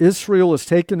 Israel is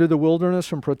taken to the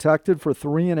wilderness and protected for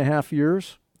 3.5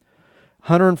 years.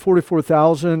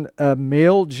 144,000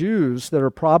 male Jews that are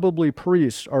probably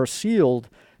priests are sealed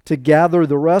to gather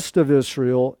the rest of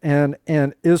Israel and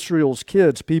Israel's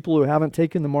kids, people who haven't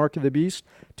taken the mark of the beast,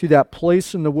 to that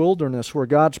place in the wilderness where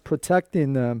God's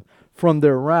protecting them from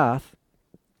their wrath.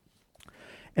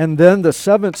 And then the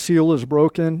seventh seal is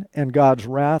broken and God's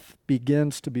wrath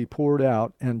begins to be poured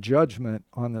out and judgment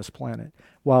on this planet,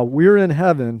 while we're in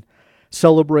heaven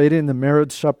celebrating the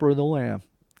marriage supper of the Lamb.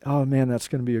 Oh man, that's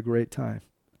going to be a great time.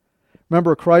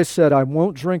 Remember, Christ said, I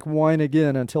won't drink wine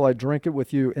again until I drink it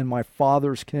with you in my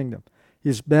Father's kingdom.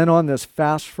 He's been on this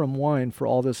fast from wine for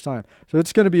all this time. So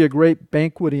it's going to be a great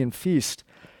banqueting feast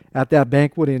at that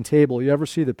banqueting table. You ever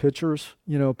see the pictures,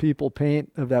 people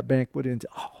paint of that banqueting?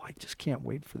 Oh, I just can't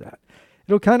wait for that.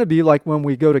 It'll kind of be like when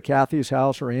we go to Kathy's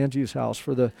house or Angie's house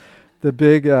for the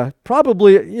big,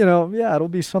 probably, it'll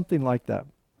be something like that.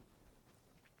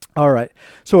 All right.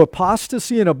 So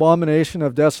apostasy and abomination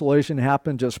of desolation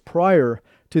happened just prior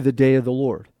to the day of the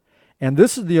Lord. And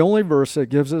this is the only verse that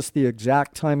gives us the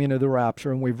exact timing of the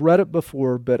rapture. And we've read it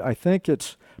before, but I think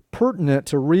it's pertinent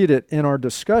to read it in our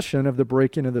discussion of the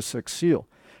breaking of the sixth seal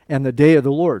and the day of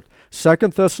the Lord. 2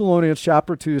 Thessalonians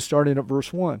chapter 2, starting at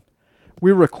verse 1.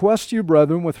 We request you,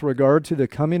 brethren, with regard to the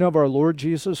coming of our Lord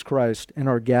Jesus Christ and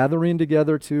our gathering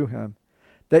together to him,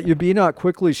 that you be not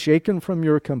quickly shaken from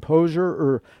your composure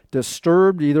or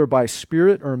disturbed either by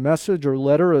spirit or message or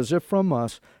letter as if from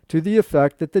us, to the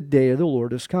effect that the day of the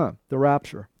Lord is come, the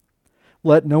rapture.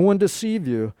 Let no one deceive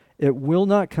you. It will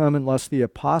not come unless the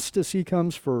apostasy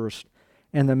comes first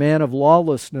and the man of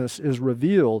lawlessness is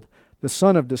revealed, the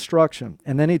son of destruction.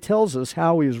 And then he tells us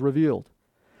how he is revealed.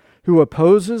 Who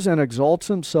opposes and exalts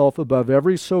himself above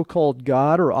every so-called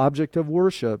God or object of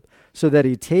worship, so that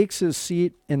he takes his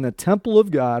seat in the temple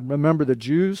of God. Remember, the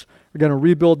Jews are going to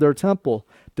rebuild their temple,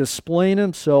 displaying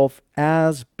himself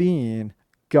as being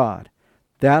God.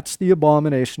 That's the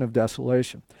abomination of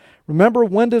desolation. Remember,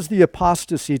 when does the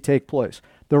apostasy take place?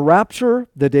 The rapture,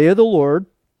 the day of the Lord,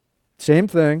 same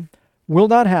thing, will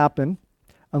not happen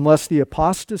unless the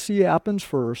apostasy happens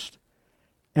first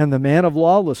and the man of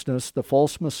lawlessness, the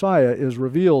false Messiah, is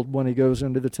revealed when he goes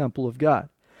into the temple of God.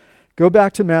 Go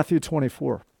back to Matthew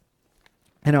 24,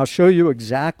 and I'll show you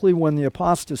exactly when the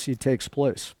apostasy takes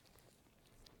place.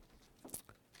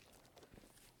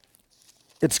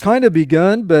 It's kind of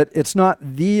begun, but it's not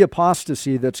the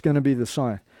apostasy that's going to be the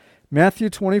sign. Matthew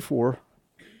 24,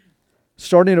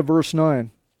 starting at verse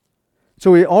 9.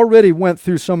 So we already went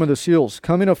through some of the seals.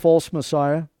 Coming a false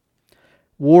Messiah,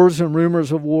 wars and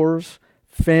rumors of wars,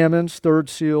 famines, third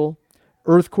seal,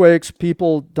 earthquakes,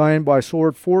 people dying by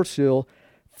sword, fourth seal.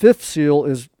 Fifth seal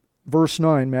is verse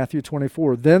 9, Matthew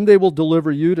 24. Then they will deliver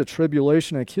you to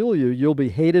tribulation and kill you. You'll be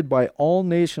hated by all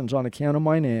nations on account of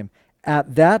my name.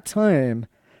 At that time,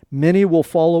 many will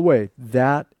fall away.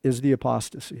 That is the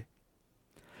apostasy.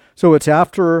 So it's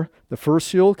after the first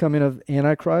seal, coming of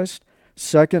Antichrist.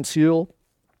 Second seal,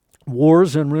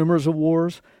 wars and rumors of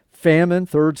wars. Famine,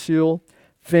 third seal.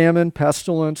 Famine,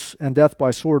 pestilence, and death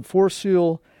by sword, fourth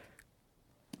seal.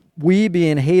 We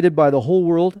being hated by the whole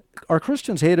world. Are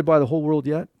Christians hated by the whole world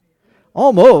yet?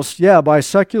 Almost, yeah, by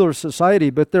secular society.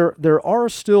 But there are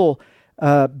still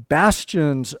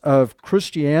bastions of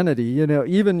Christianity.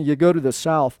 Even you go to the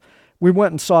South. We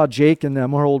went and saw Jake and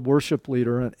them, our old worship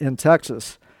leader, in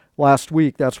Texas last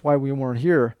week. That's why we weren't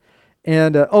here.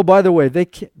 And oh, by the way,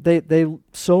 they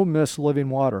so miss Living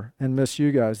Water and miss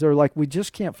you guys. They're like, we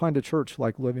just can't find a church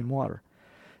like Living Water,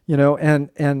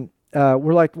 And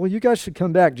we're like, well, you guys should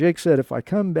come back. Jake said, if I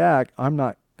come back, I'm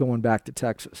not going back to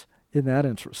Texas. Isn't that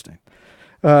interesting?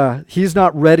 He's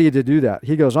not ready to do that.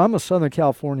 He goes, I'm a Southern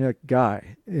California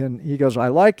guy, and he goes, I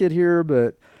like it here,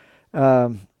 but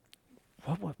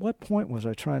what point was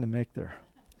I trying to make there?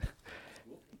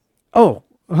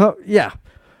 Yeah.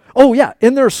 Oh, yeah.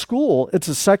 In their school, it's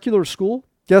a secular school.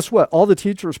 guess what? All the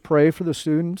teachers pray for the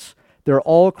students. They're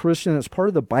all Christian. It's part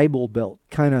of the Bible Belt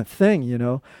kind of thing, you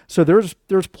know. So there's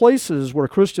places where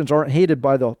Christians aren't hated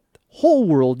by the whole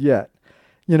world yet.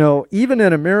 You know, even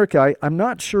in America, I'm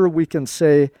not sure we can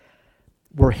say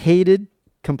we're hated,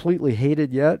 completely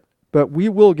hated yet, but we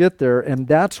will get there, and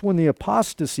that's when the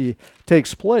apostasy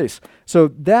takes place. So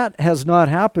that has not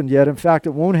happened yet. In fact,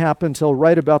 it won't happen until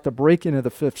right about the breaking of the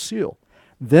fifth seal.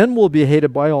 Then we'll be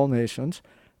hated by all nations.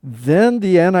 Then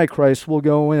the Antichrist will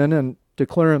go in and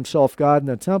declare himself God in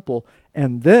the temple,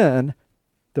 and then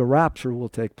the rapture will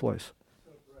take place.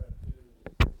 So, Brett, is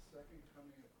the second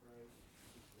coming of Christ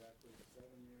exactly 7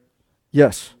 years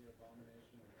Yes. from the abomination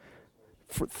of desolation?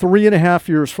 For 3.5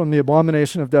 years from the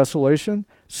abomination of desolation,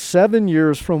 7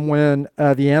 years from when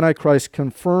the Antichrist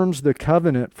confirms the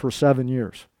covenant for 7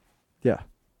 years. Yeah.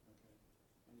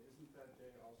 And isn't that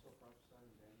day also prophesied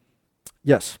in Daniel?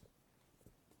 Yes.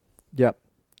 Yep.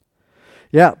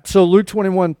 Yeah. So Luke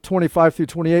 21:25 through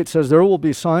 28 says, there will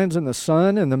be signs in the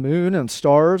sun and the moon and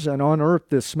stars, and on earth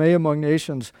dismay among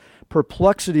nations,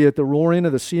 perplexity at the roaring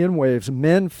of the sea and waves,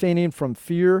 men fainting from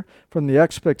fear, from the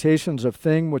expectations of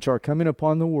things which are coming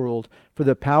upon the world, for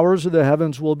the powers of the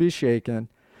heavens will be shaken.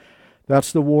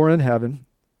 That's the war in heaven.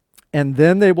 And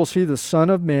then they will see the Son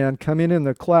of Man coming in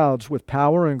the clouds with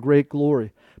power and great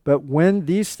glory. But when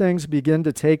these things begin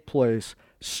to take place,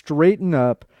 straighten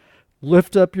up,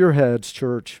 lift up your heads,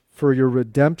 church, for your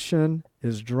redemption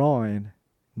is drawing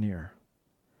near.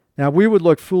 Now, we would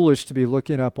look foolish to be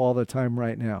looking up all the time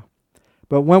right now.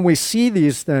 But when we see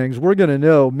these things, we're going to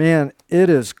know, man,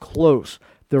 it is close.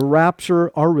 The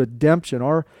rapture, our redemption,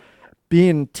 our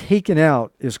being taken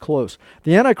out is close.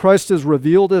 The Antichrist is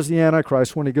revealed as the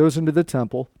Antichrist when he goes into the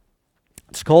temple.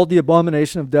 It's called the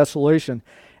abomination of desolation.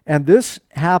 And this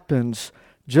happens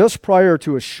just prior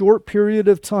to a short period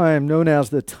of time known as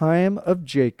the time of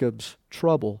Jacob's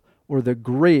trouble, or the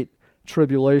great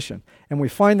tribulation. And we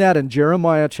find that in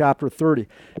Jeremiah chapter 30.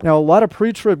 Now, a lot of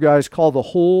pre-trib guys call the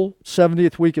whole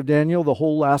 70th week of Daniel, the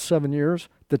whole last 7 years,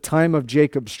 the time of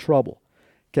Jacob's trouble.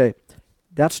 Okay,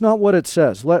 that's not what it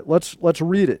says. Let's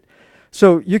read it.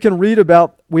 So you can read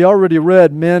about, we already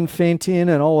read men fainting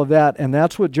and all of that, and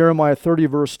that's what Jeremiah 30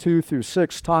 verse 2 through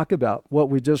 6 talk about, what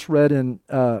we just read in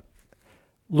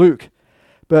Luke.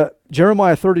 But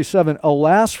Jeremiah 37,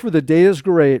 alas, for the day is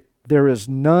great, there is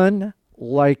none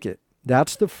like it.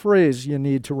 That's the phrase you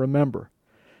need to remember.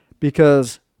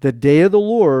 Because the day of the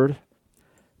Lord,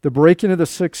 the breaking of the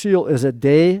sixth seal, is a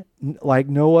day like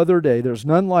no other day. There's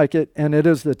none like it, and it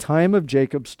is the time of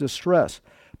Jacob's distress.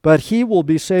 But he will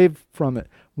be saved from it.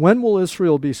 When will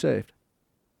Israel be saved?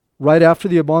 Right after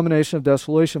the abomination of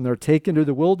desolation. They're taken to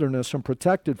the wilderness and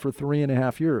protected for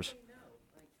 3.5 years.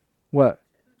 What?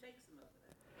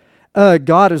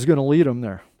 God is going to lead them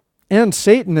there. And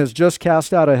Satan is just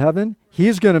cast out of heaven.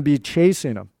 He's going to be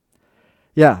chasing them.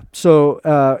 Yeah, so,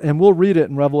 and we'll read it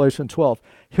in Revelation 12.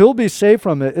 He'll be saved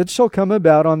from it. It shall come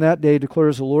about on that day,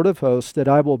 declares the Lord of hosts, that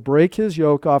I will break his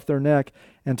yoke off their neck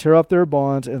and tear up their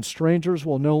bonds, and strangers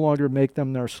will no longer make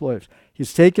them their slaves.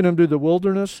 He's taken them to the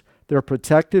wilderness. They're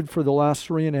protected for the last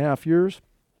 3.5 years.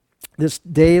 This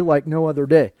day like no other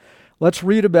day. Let's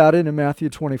read about it in Matthew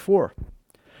 24.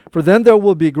 For then there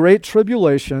will be great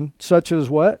tribulation, such as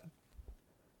what?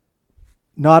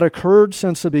 Not occurred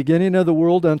since the beginning of the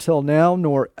world until now,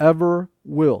 nor ever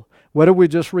will. What did we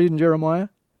just read in Jeremiah?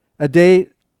 A day,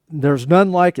 there's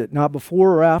none like it, not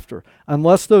before or after.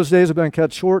 Unless those days have been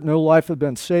cut short, no life have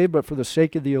been saved, but for the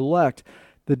sake of the elect,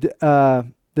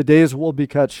 the days will be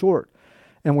cut short.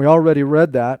 And we already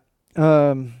read that.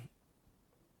 Daniel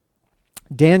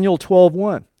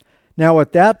 12:1. Now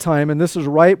at that time, and this is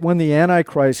right when the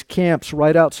Antichrist camps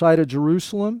right outside of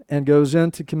Jerusalem and goes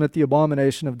in to commit the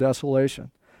abomination of desolation.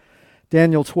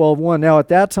 Daniel 12:1. Now at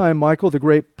that time, Michael, the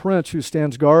great prince who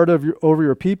stands guard over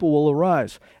your people, will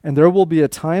arise, and there will be a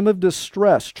time of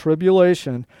distress,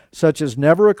 tribulation, such as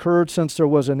never occurred since there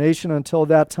was a nation until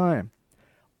that time.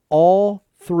 All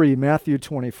three, Matthew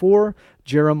 24,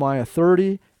 Jeremiah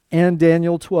 30, and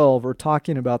Daniel 12, are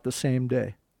talking about the same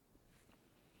day.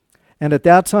 And at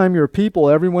that time, your people,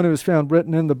 everyone who is found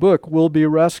written in the book, will be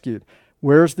rescued.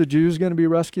 Where's the Jews going to be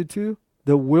rescued to?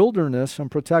 The wilderness, and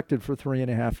protected for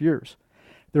 3.5 years.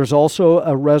 There's also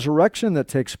a resurrection that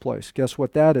takes place. Guess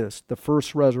what that is? The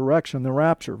first resurrection, the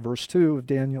rapture, verse 2 of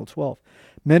Daniel 12.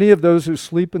 Many of those who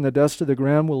sleep in the dust of the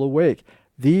ground will awake,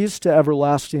 these to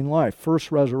everlasting life,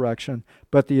 first resurrection,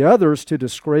 but the others to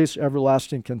disgrace,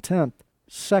 everlasting contempt,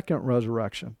 second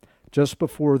resurrection, just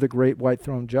before the great white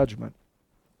throne judgment.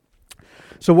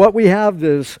 So what we have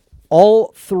is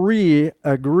all three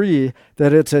agree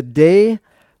that it's a day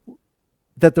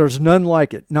that there's none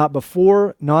like it, not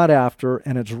before, not after,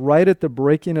 and it's right at the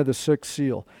breaking of the sixth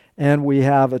seal. And we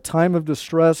have a time of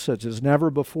distress such as never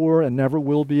before and never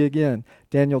will be again.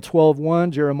 Daniel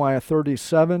 12:1, Jeremiah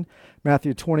 37,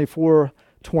 Matthew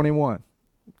 24:21.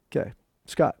 Okay,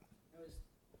 Scott. Now, is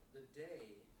the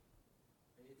day,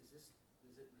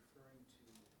 is it referring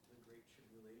to the Great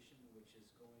Tribulation, which is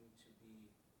going to be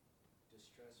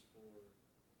distress for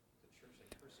the church,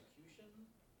 like persecution?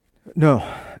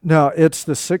 No, it's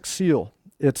the sixth seal.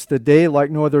 It's the day like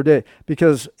no other day.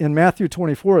 Because in Matthew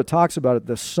 24, it talks about it.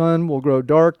 The sun will grow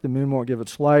dark, the moon won't give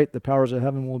its light, the powers of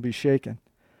heaven will be shaken.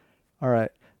 All right.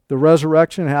 The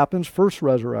resurrection happens, first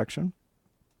resurrection.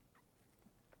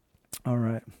 All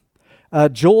right.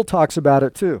 Joel talks about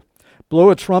it too. Blow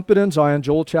a trumpet in Zion,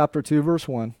 Joel chapter 2, verse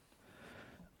 1.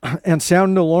 And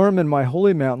sound an alarm in my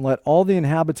holy mountain. Let all the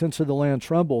inhabitants of the land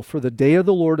tremble, for the day of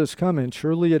the Lord is coming.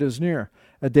 Surely it is near.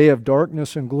 A day of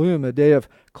darkness and gloom, a day of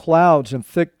clouds and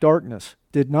thick darkness.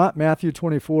 Did not Matthew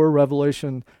 24,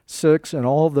 Revelation 6, and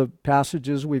all the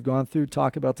passages we've gone through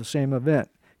talk about the same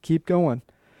event? Keep going.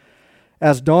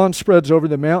 As dawn spreads over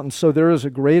the mountains, so there is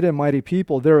a great and mighty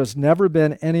people. There has never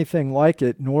been anything like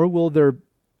it, nor will there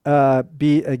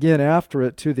be again after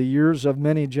it to the years of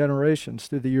many generations,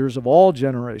 to the years of all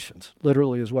generations,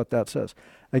 literally is what that says.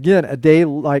 Again, a day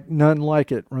like none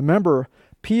like it. Remember,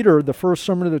 Peter, the first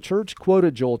sermon of the church,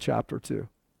 quoted Joel chapter 2.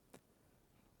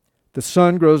 The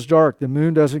sun grows dark, the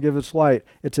moon doesn't give its light.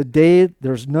 It's a day,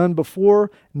 there's none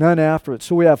before, none after it.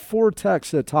 So we have 4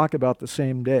 texts that talk about the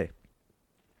same day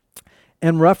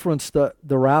and reference the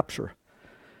rapture.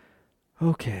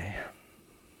 Okay.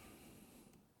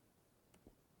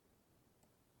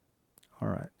 All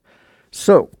right.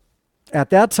 So,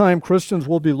 at that time, Christians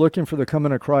will be looking for the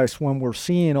coming of Christ when we're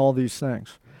seeing all these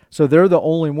things. So they're the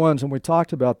only ones, and we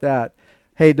talked about that.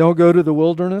 Hey, don't go to the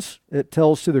wilderness, it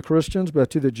tells to the Christians, but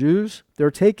to the Jews,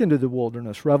 they're taken to the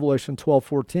wilderness, Revelation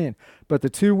 12:14. But the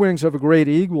 2 wings of a great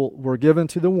eagle were given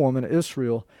to the woman,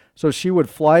 Israel, so she would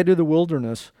fly to the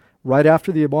wilderness right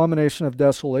after the abomination of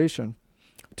desolation,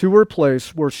 to her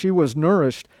place where she was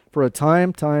nourished for a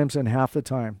time, times, and half the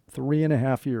time,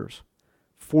 3.5 years.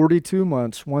 42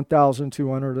 months,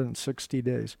 1,260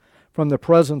 days. From the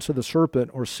presence of the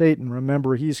serpent or Satan.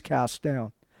 Remember, he's cast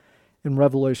down in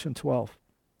Revelation 12.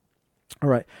 All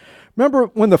right. Remember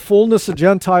when the fullness of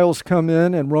Gentiles come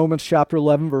in Romans chapter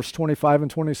 11, verse 25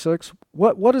 and 26?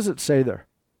 What does it say there?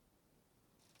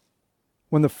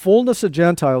 When the fullness of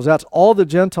Gentiles, that's all the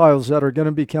Gentiles that are going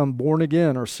to become born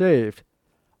again or saved,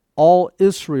 all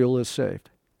Israel is saved.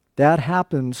 That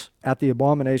happens at the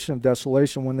abomination of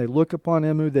desolation when they look upon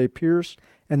him who they pierced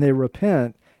and they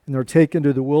repent, and they're taken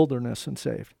to the wilderness and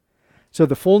saved. So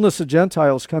the fullness of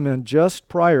Gentiles come in just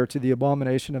prior to the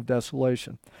abomination of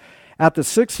desolation. At the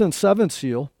 6th and 7th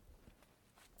seal,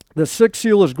 the 6th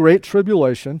seal is great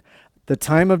tribulation, the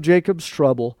time of Jacob's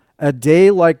trouble, a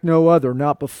day like no other,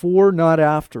 not before, not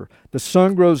after. The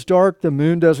sun grows dark, the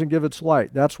moon doesn't give its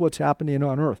light. That's what's happening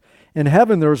on earth. In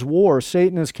heaven there's war,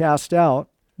 Satan is cast out.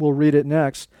 We'll read it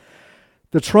next.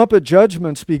 The trumpet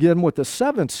judgments begin with the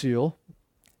 7th seal,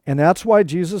 and that's why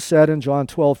Jesus said in John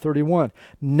 12:31,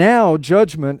 now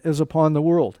judgment is upon the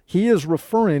world. He is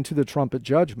referring to the trumpet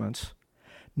judgments.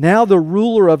 Now the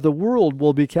ruler of the world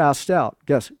will be cast out.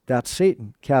 Guess, that's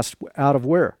Satan. Cast out of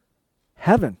where?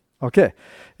 Heaven. Okay,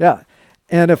 yeah.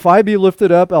 And if I be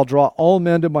lifted up, I'll draw all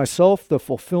men to myself, the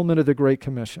fulfillment of the Great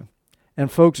Commission.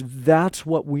 And folks, that's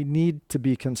what we need to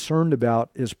be concerned about,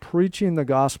 is preaching the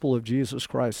gospel of Jesus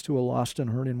Christ to a lost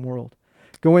and hurting world.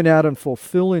 Going out and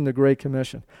fulfilling the Great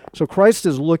Commission. So Christ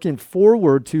is looking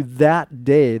forward to that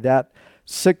day, that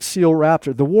 6th seal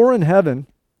rapture. The war in heaven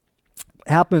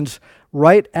happens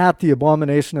right at the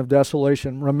abomination of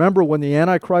desolation. Remember, when the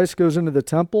Antichrist goes into the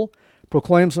temple,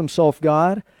 proclaims himself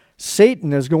God,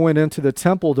 Satan is going into the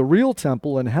temple, the real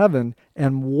temple in heaven,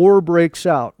 and war breaks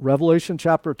out. Revelation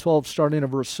chapter 12, starting at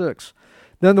verse 6.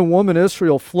 Then the woman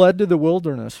Israel fled to the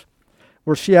wilderness,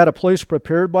 where she had a place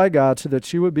prepared by God so that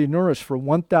she would be nourished for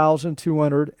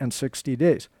 1,260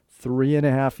 days,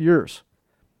 3.5 years.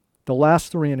 The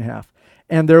last 3.5.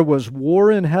 And there was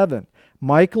war in heaven.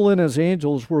 Michael and his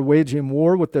angels were waging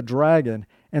war with the dragon,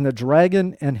 and the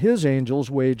dragon and his angels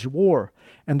waged war.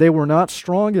 And they were not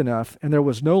strong enough, and there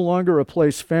was no longer a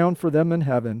place found for them in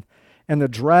heaven. And the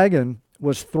dragon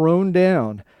was thrown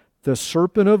down, the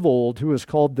serpent of old, who is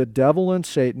called the devil and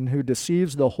Satan, who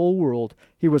deceives the whole world.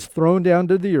 He was thrown down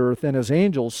to the earth, and his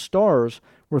angels, stars,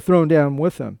 were thrown down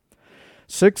with him.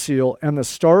 6th seal, and the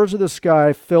stars of the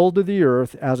sky fell to the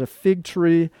earth as a fig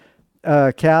tree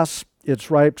casts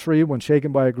its ripe tree when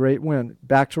shaken by a great wind.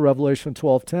 Back to Revelation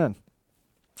 12:10.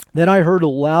 Then I heard a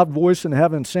loud voice in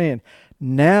heaven saying,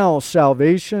 now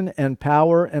salvation and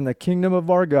power and the kingdom of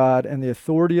our God and the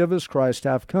authority of his Christ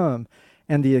have come,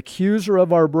 and the accuser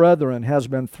of our brethren has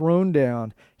been thrown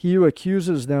down, he who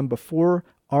accuses them before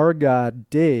our God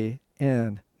day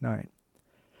and night.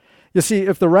 You see,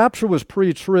 if the rapture was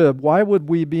pre-trib, why would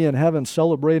we be in heaven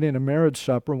celebrating a marriage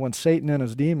supper when Satan and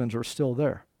his demons are still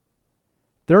there?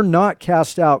 They're not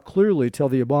cast out clearly till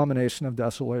the abomination of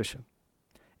desolation.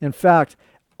 In fact,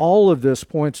 all of this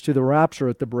points to the rapture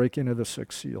at the breaking of the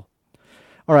sixth seal.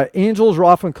 All right, angels are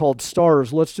often called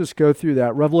stars. Let's just go through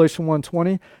that. Revelation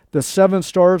 1:20, the seven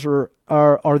stars are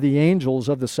the angels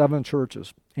of the seven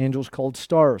churches. Angels called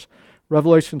stars.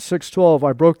 Revelation 6:12,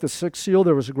 I broke the sixth seal.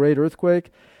 There was a great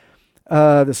earthquake.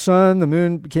 The sun, the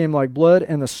moon became like blood,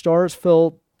 and the stars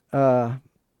of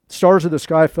the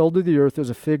sky fell to the earth as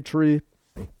a fig tree.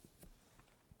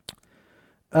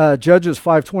 Judges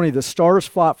 5:20, the stars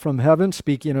fought from heaven,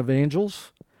 speaking of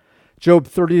angels. Job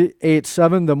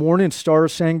 38:7, the morning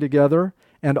stars sang together,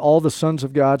 and all the sons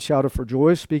of God shouted for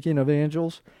joy, speaking of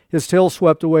angels. His tail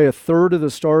swept away a third of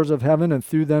the stars of heaven and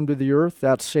threw them to the earth.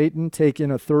 That's Satan taking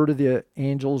a third of the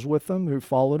angels with him who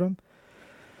followed him.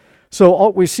 So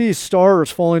we see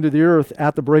stars falling to the earth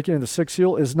at the breaking of the sixth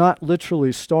seal is not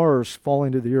literally stars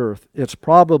falling to the earth. It's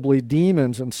probably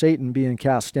demons and Satan being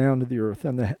cast down to the earth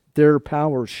and their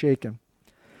powers shaken.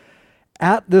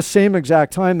 At this same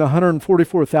exact time, the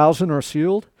 144,000 are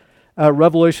sealed.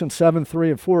 Revelation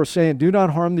 7:3 and 4 are saying, do not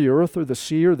harm the earth or the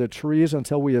sea or the trees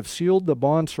until we have sealed the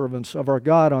bondservants of our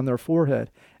God on their forehead.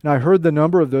 And I heard the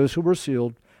number of those who were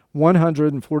sealed,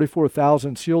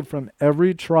 144,000 sealed from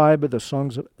every tribe of the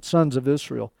sons of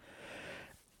Israel.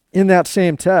 In that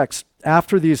same text,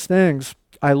 after these things,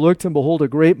 I looked and behold a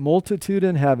great multitude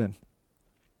in heaven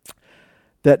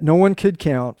that no one could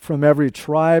count, from every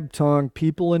tribe, tongue,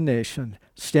 people, and nation,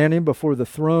 standing before the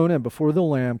throne and before the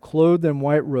Lamb, clothed in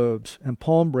white robes, and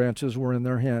palm branches were in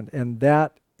their hand. And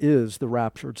that is the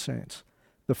raptured saints.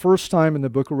 The first time in the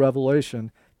book of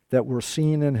Revelation that we're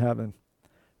seen in heaven,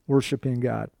 worshiping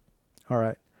God. All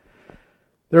right.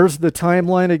 There's the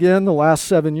timeline again, the last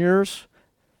 7 years.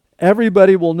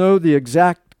 Everybody will know the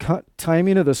exact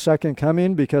timing of the second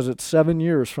coming because it's 7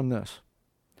 years from this.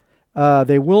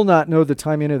 They will not know the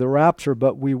timing of the rapture,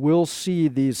 but we will see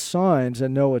these signs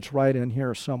and know it's right in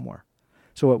here somewhere.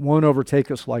 So it won't overtake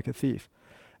us like a thief.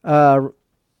 The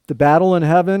battle in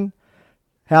heaven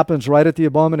happens right at the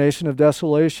abomination of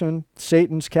desolation.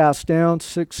 Satan's cast down.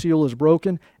 Sixth seal is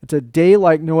broken. It's a day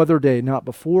like no other day, not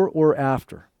before or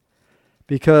after,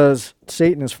 because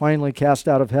Satan is finally cast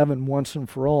out of heaven once and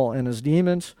for all, and his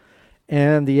demons,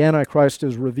 and the Antichrist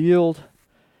is revealed,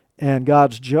 and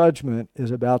God's judgment is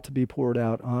about to be poured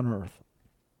out on earth.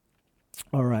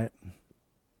 All right.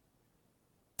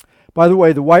 By the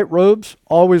way, the white robes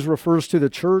always refers to the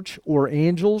church or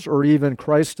angels or even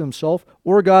Christ himself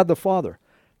or God the Father.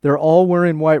 They're all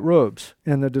wearing white robes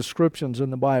in the descriptions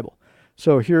in the Bible.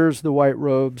 So here's the white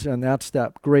robes, and that's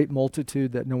that great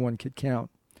multitude that no one could count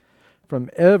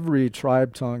from every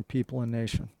tribe, tongue, people, and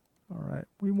nation. All right.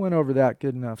 We went over that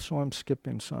good enough, so I'm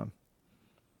skipping some.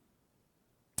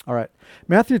 All right.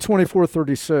 Matthew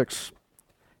 24:36,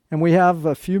 and we have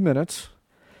a few minutes.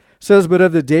 Says, but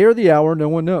of the day or the hour, no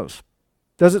one knows.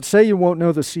 Does it say you won't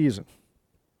know the season?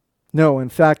 No, in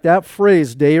fact, that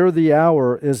phrase, day or the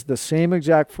hour, is the same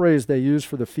exact phrase they use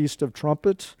for the Feast of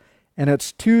Trumpets. And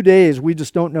it's 2 days. We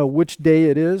just don't know which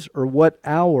day it is or what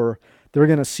hour they're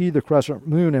going to see the crescent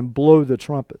moon and blow the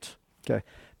trumpets. Okay,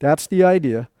 that's the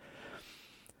idea.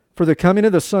 For the coming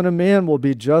of the Son of Man will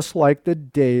be just like the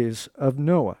days of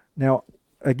Noah. Now,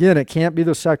 again, it can't be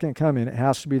the second coming. It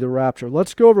has to be the rapture.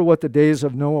 Let's go over what the days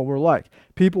of Noah were like.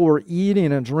 People were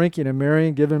eating and drinking and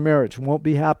marrying, giving marriage. It won't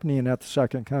be happening at the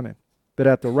second coming. But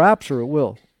at the rapture, it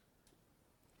will.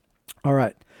 All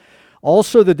right.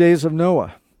 Also the days of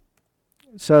Noah.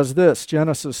 It says this,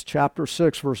 Genesis chapter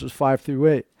 6, verses 5 through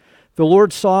 8. The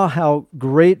Lord saw how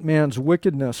great man's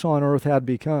wickedness on earth had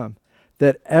become,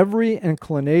 that every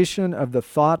inclination of the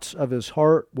thoughts of his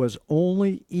heart was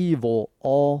only evil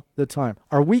all the time.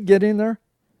 Are we getting there?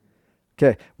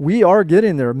 Okay, we are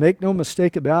getting there. Make no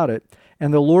mistake about it.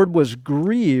 And the Lord was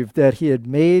grieved that he had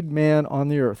made man on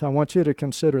the earth. I want you to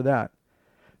consider that.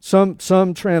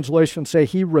 Some translations say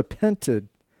he repented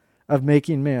of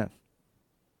making man.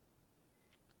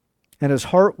 And his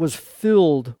heart was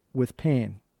filled with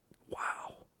pain.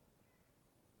 Wow.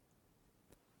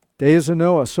 Days of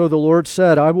Noah. So the Lord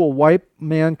said, I will wipe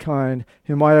mankind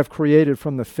whom I have created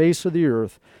from the face of the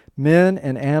earth, men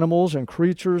and animals and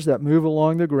creatures that move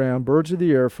along the ground, birds of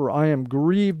the air, for I am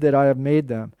grieved that I have made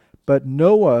them. But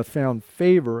Noah found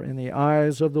favor in the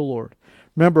eyes of the Lord.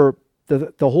 Remember,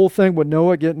 the whole thing with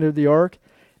Noah getting into the ark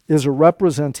is a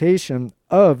representation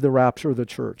of the rapture of the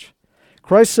church.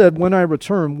 Christ said, when I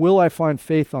return, will I find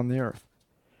faith on the earth?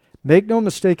 Make no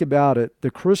mistake about it,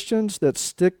 the Christians that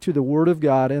stick to the Word of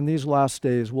God in these last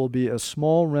days will be a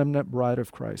small remnant bride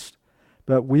of Christ.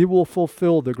 But we will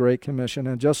fulfill the Great Commission.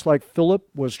 And just like Philip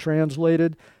was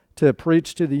translated to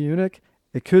preach to the eunuch,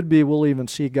 it could be we'll even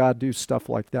see God do stuff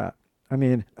like that. I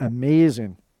mean,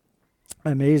 amazing.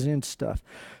 Amazing stuff.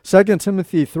 2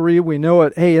 Timothy 3, we know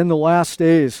it. Hey, in the last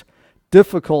days,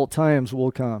 difficult times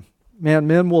will come. Man,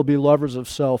 men will be lovers of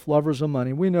self, lovers of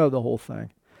money. We know the whole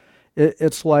thing.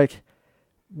 It's like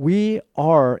we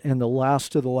are in the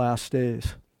last of the last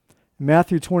days.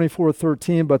 Matthew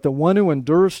 24:13, but the one who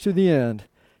endures to the end,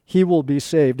 he will be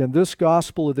saved. And this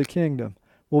gospel of the kingdom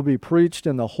will be preached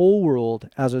in the whole world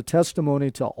as a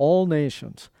testimony to all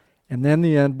nations. And then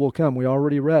the end will come. We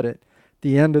already read it.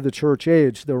 The end of the church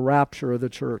age, the rapture of the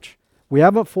church. We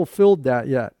haven't fulfilled that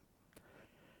yet.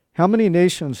 How many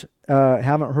nations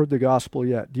haven't heard the gospel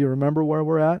yet? Do you remember where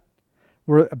we're at?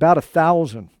 We're about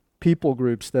 1,000 people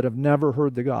groups that have never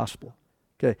heard the gospel.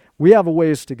 Okay, we have a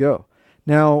ways to go.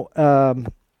 Now,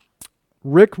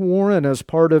 Rick Warren, as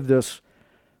part of this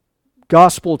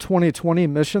Gospel 2020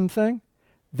 mission thing,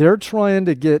 they're trying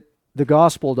to get the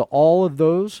gospel to all of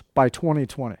those by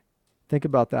 2020. Think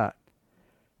about that.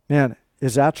 Man,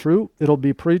 is that true? It'll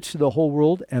be preached to the whole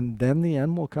world, and then the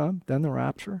end will come? Then the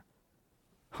rapture?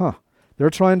 Huh. They're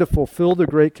trying to fulfill the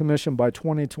Great Commission by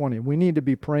 2020. We need to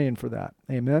be praying for that.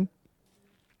 Amen?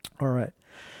 All right.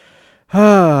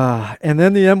 And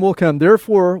then the end will come.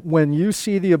 Therefore, when you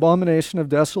see the abomination of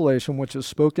desolation, which is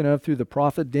spoken of through the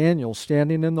prophet Daniel,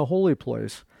 standing in the holy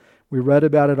place, we read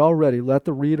about it already. Let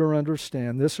the reader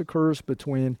understand. This occurs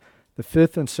between the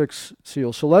fifth and sixth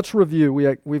seal. So let's review.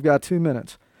 We've got 2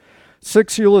 minutes.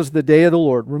 Sixth seal is the day of the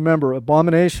Lord. Remember,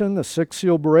 abomination, the sixth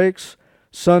seal breaks.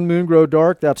 Sun, moon grow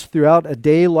dark. That's throughout a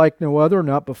day like no other,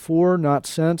 not before, not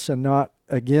since, and not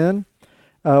again.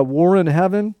 War in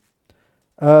heaven.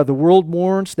 The world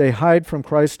mourns. They hide from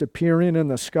Christ appearing in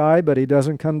the sky, but he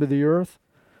doesn't come to the earth.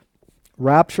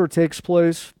 Rapture takes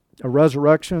place, a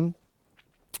resurrection.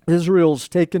 Israel's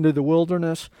taken to the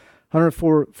wilderness.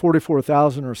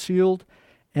 144,000 are sealed,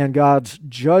 and God's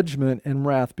judgment and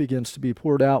wrath begins to be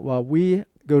poured out while we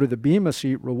go to the bema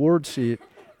seat, reward seat,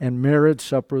 and marriage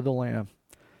supper of the Lamb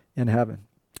in heaven.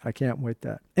 I can't wait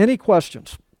that. Any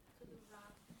questions?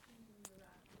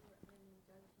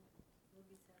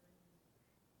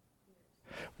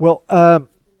 Well,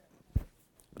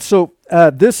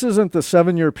 this isn't the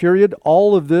 7-year period.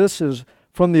 All of this is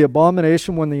from the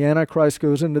abomination when the Antichrist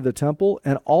goes into the temple,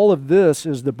 and all of this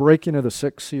is the breaking of the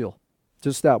sixth seal.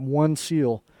 Just that one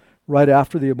seal right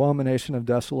after the abomination of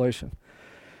desolation.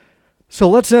 So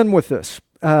let's end with this.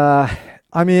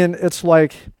 It's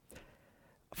like,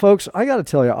 folks, I got to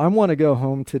tell you, I want to go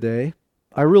home today.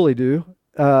 I really do.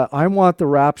 I want the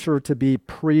rapture to be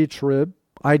pre-trib.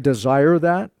 I desire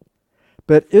that.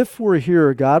 But if we're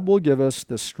here, God will give us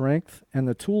the strength and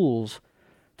the tools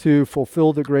to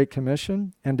fulfill the Great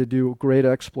Commission and to do great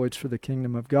exploits for the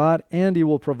kingdom of God, and he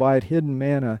will provide hidden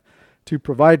manna to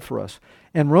provide for us.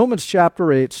 And Romans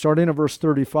chapter 8, starting at verse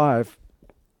 35,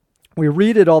 we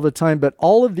read it all the time, but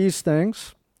all of these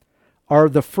things are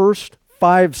the first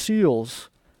 5 seals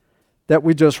that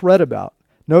we just read about.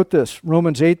 Note this,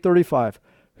 Romans 8:35.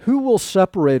 Who will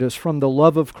separate us from the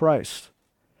love of Christ?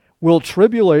 Will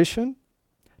tribulation,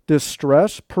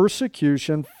 distress,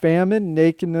 persecution, famine,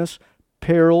 nakedness,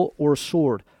 peril, or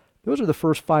sword? Those are the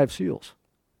first 5 seals.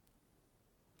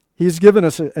 He's given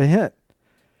us a hint.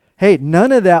 Hey,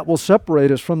 none of that will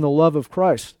separate us from the love of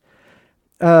Christ.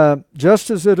 Just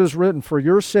as it is written, for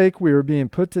your sake we are being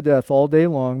put to death all day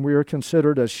long. We are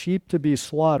considered as sheep to be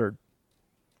slaughtered.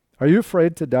 Are you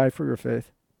afraid to die for your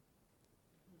faith?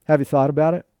 Have you thought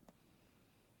about it?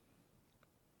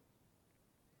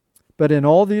 But in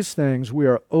all these things we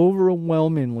are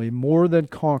overwhelmingly more than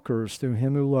conquerors through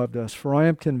him who loved us. For I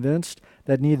am convinced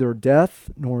that neither death,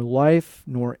 nor life,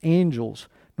 nor angels,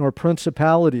 nor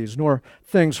principalities, nor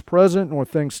things present, nor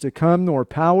things to come, nor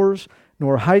powers,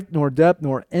 nor height, nor depth,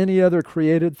 nor any other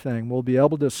created thing will be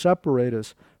able to separate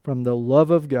us from the love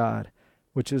of God,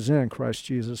 which is in Christ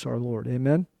Jesus our Lord.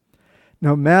 Amen?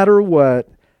 No matter what,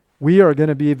 we are going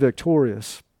to be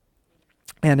victorious.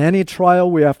 And any trial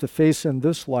we have to face in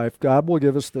this life, God will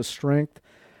give us the strength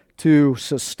to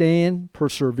sustain,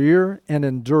 persevere, and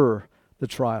endure the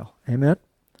trial. Amen?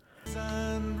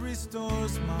 And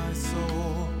restores my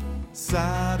soul,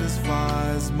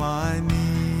 satisfies my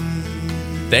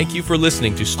need. Thank you for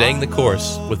listening to Staying the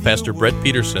Course with Pastor Brett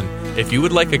Peterson. If you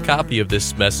would like a copy of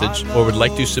this message or would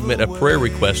like to submit a prayer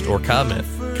request or comment,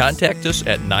 contact us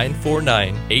at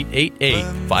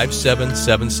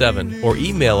 949-888-5777 or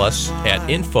email us at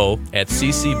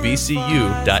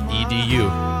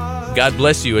info@ccbcu.edu. God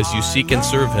bless you as you seek and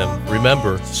serve Him.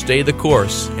 Remember, stay the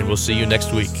course, and we'll see you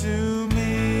next week.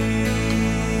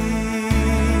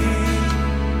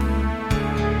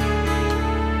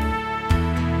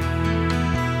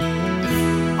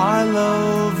 I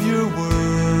love your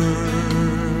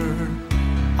word.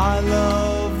 I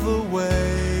love the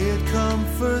way it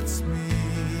comforts me,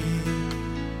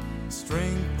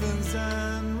 strengthens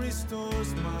and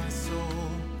restores my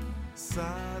soul,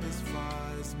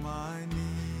 satisfies my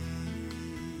need.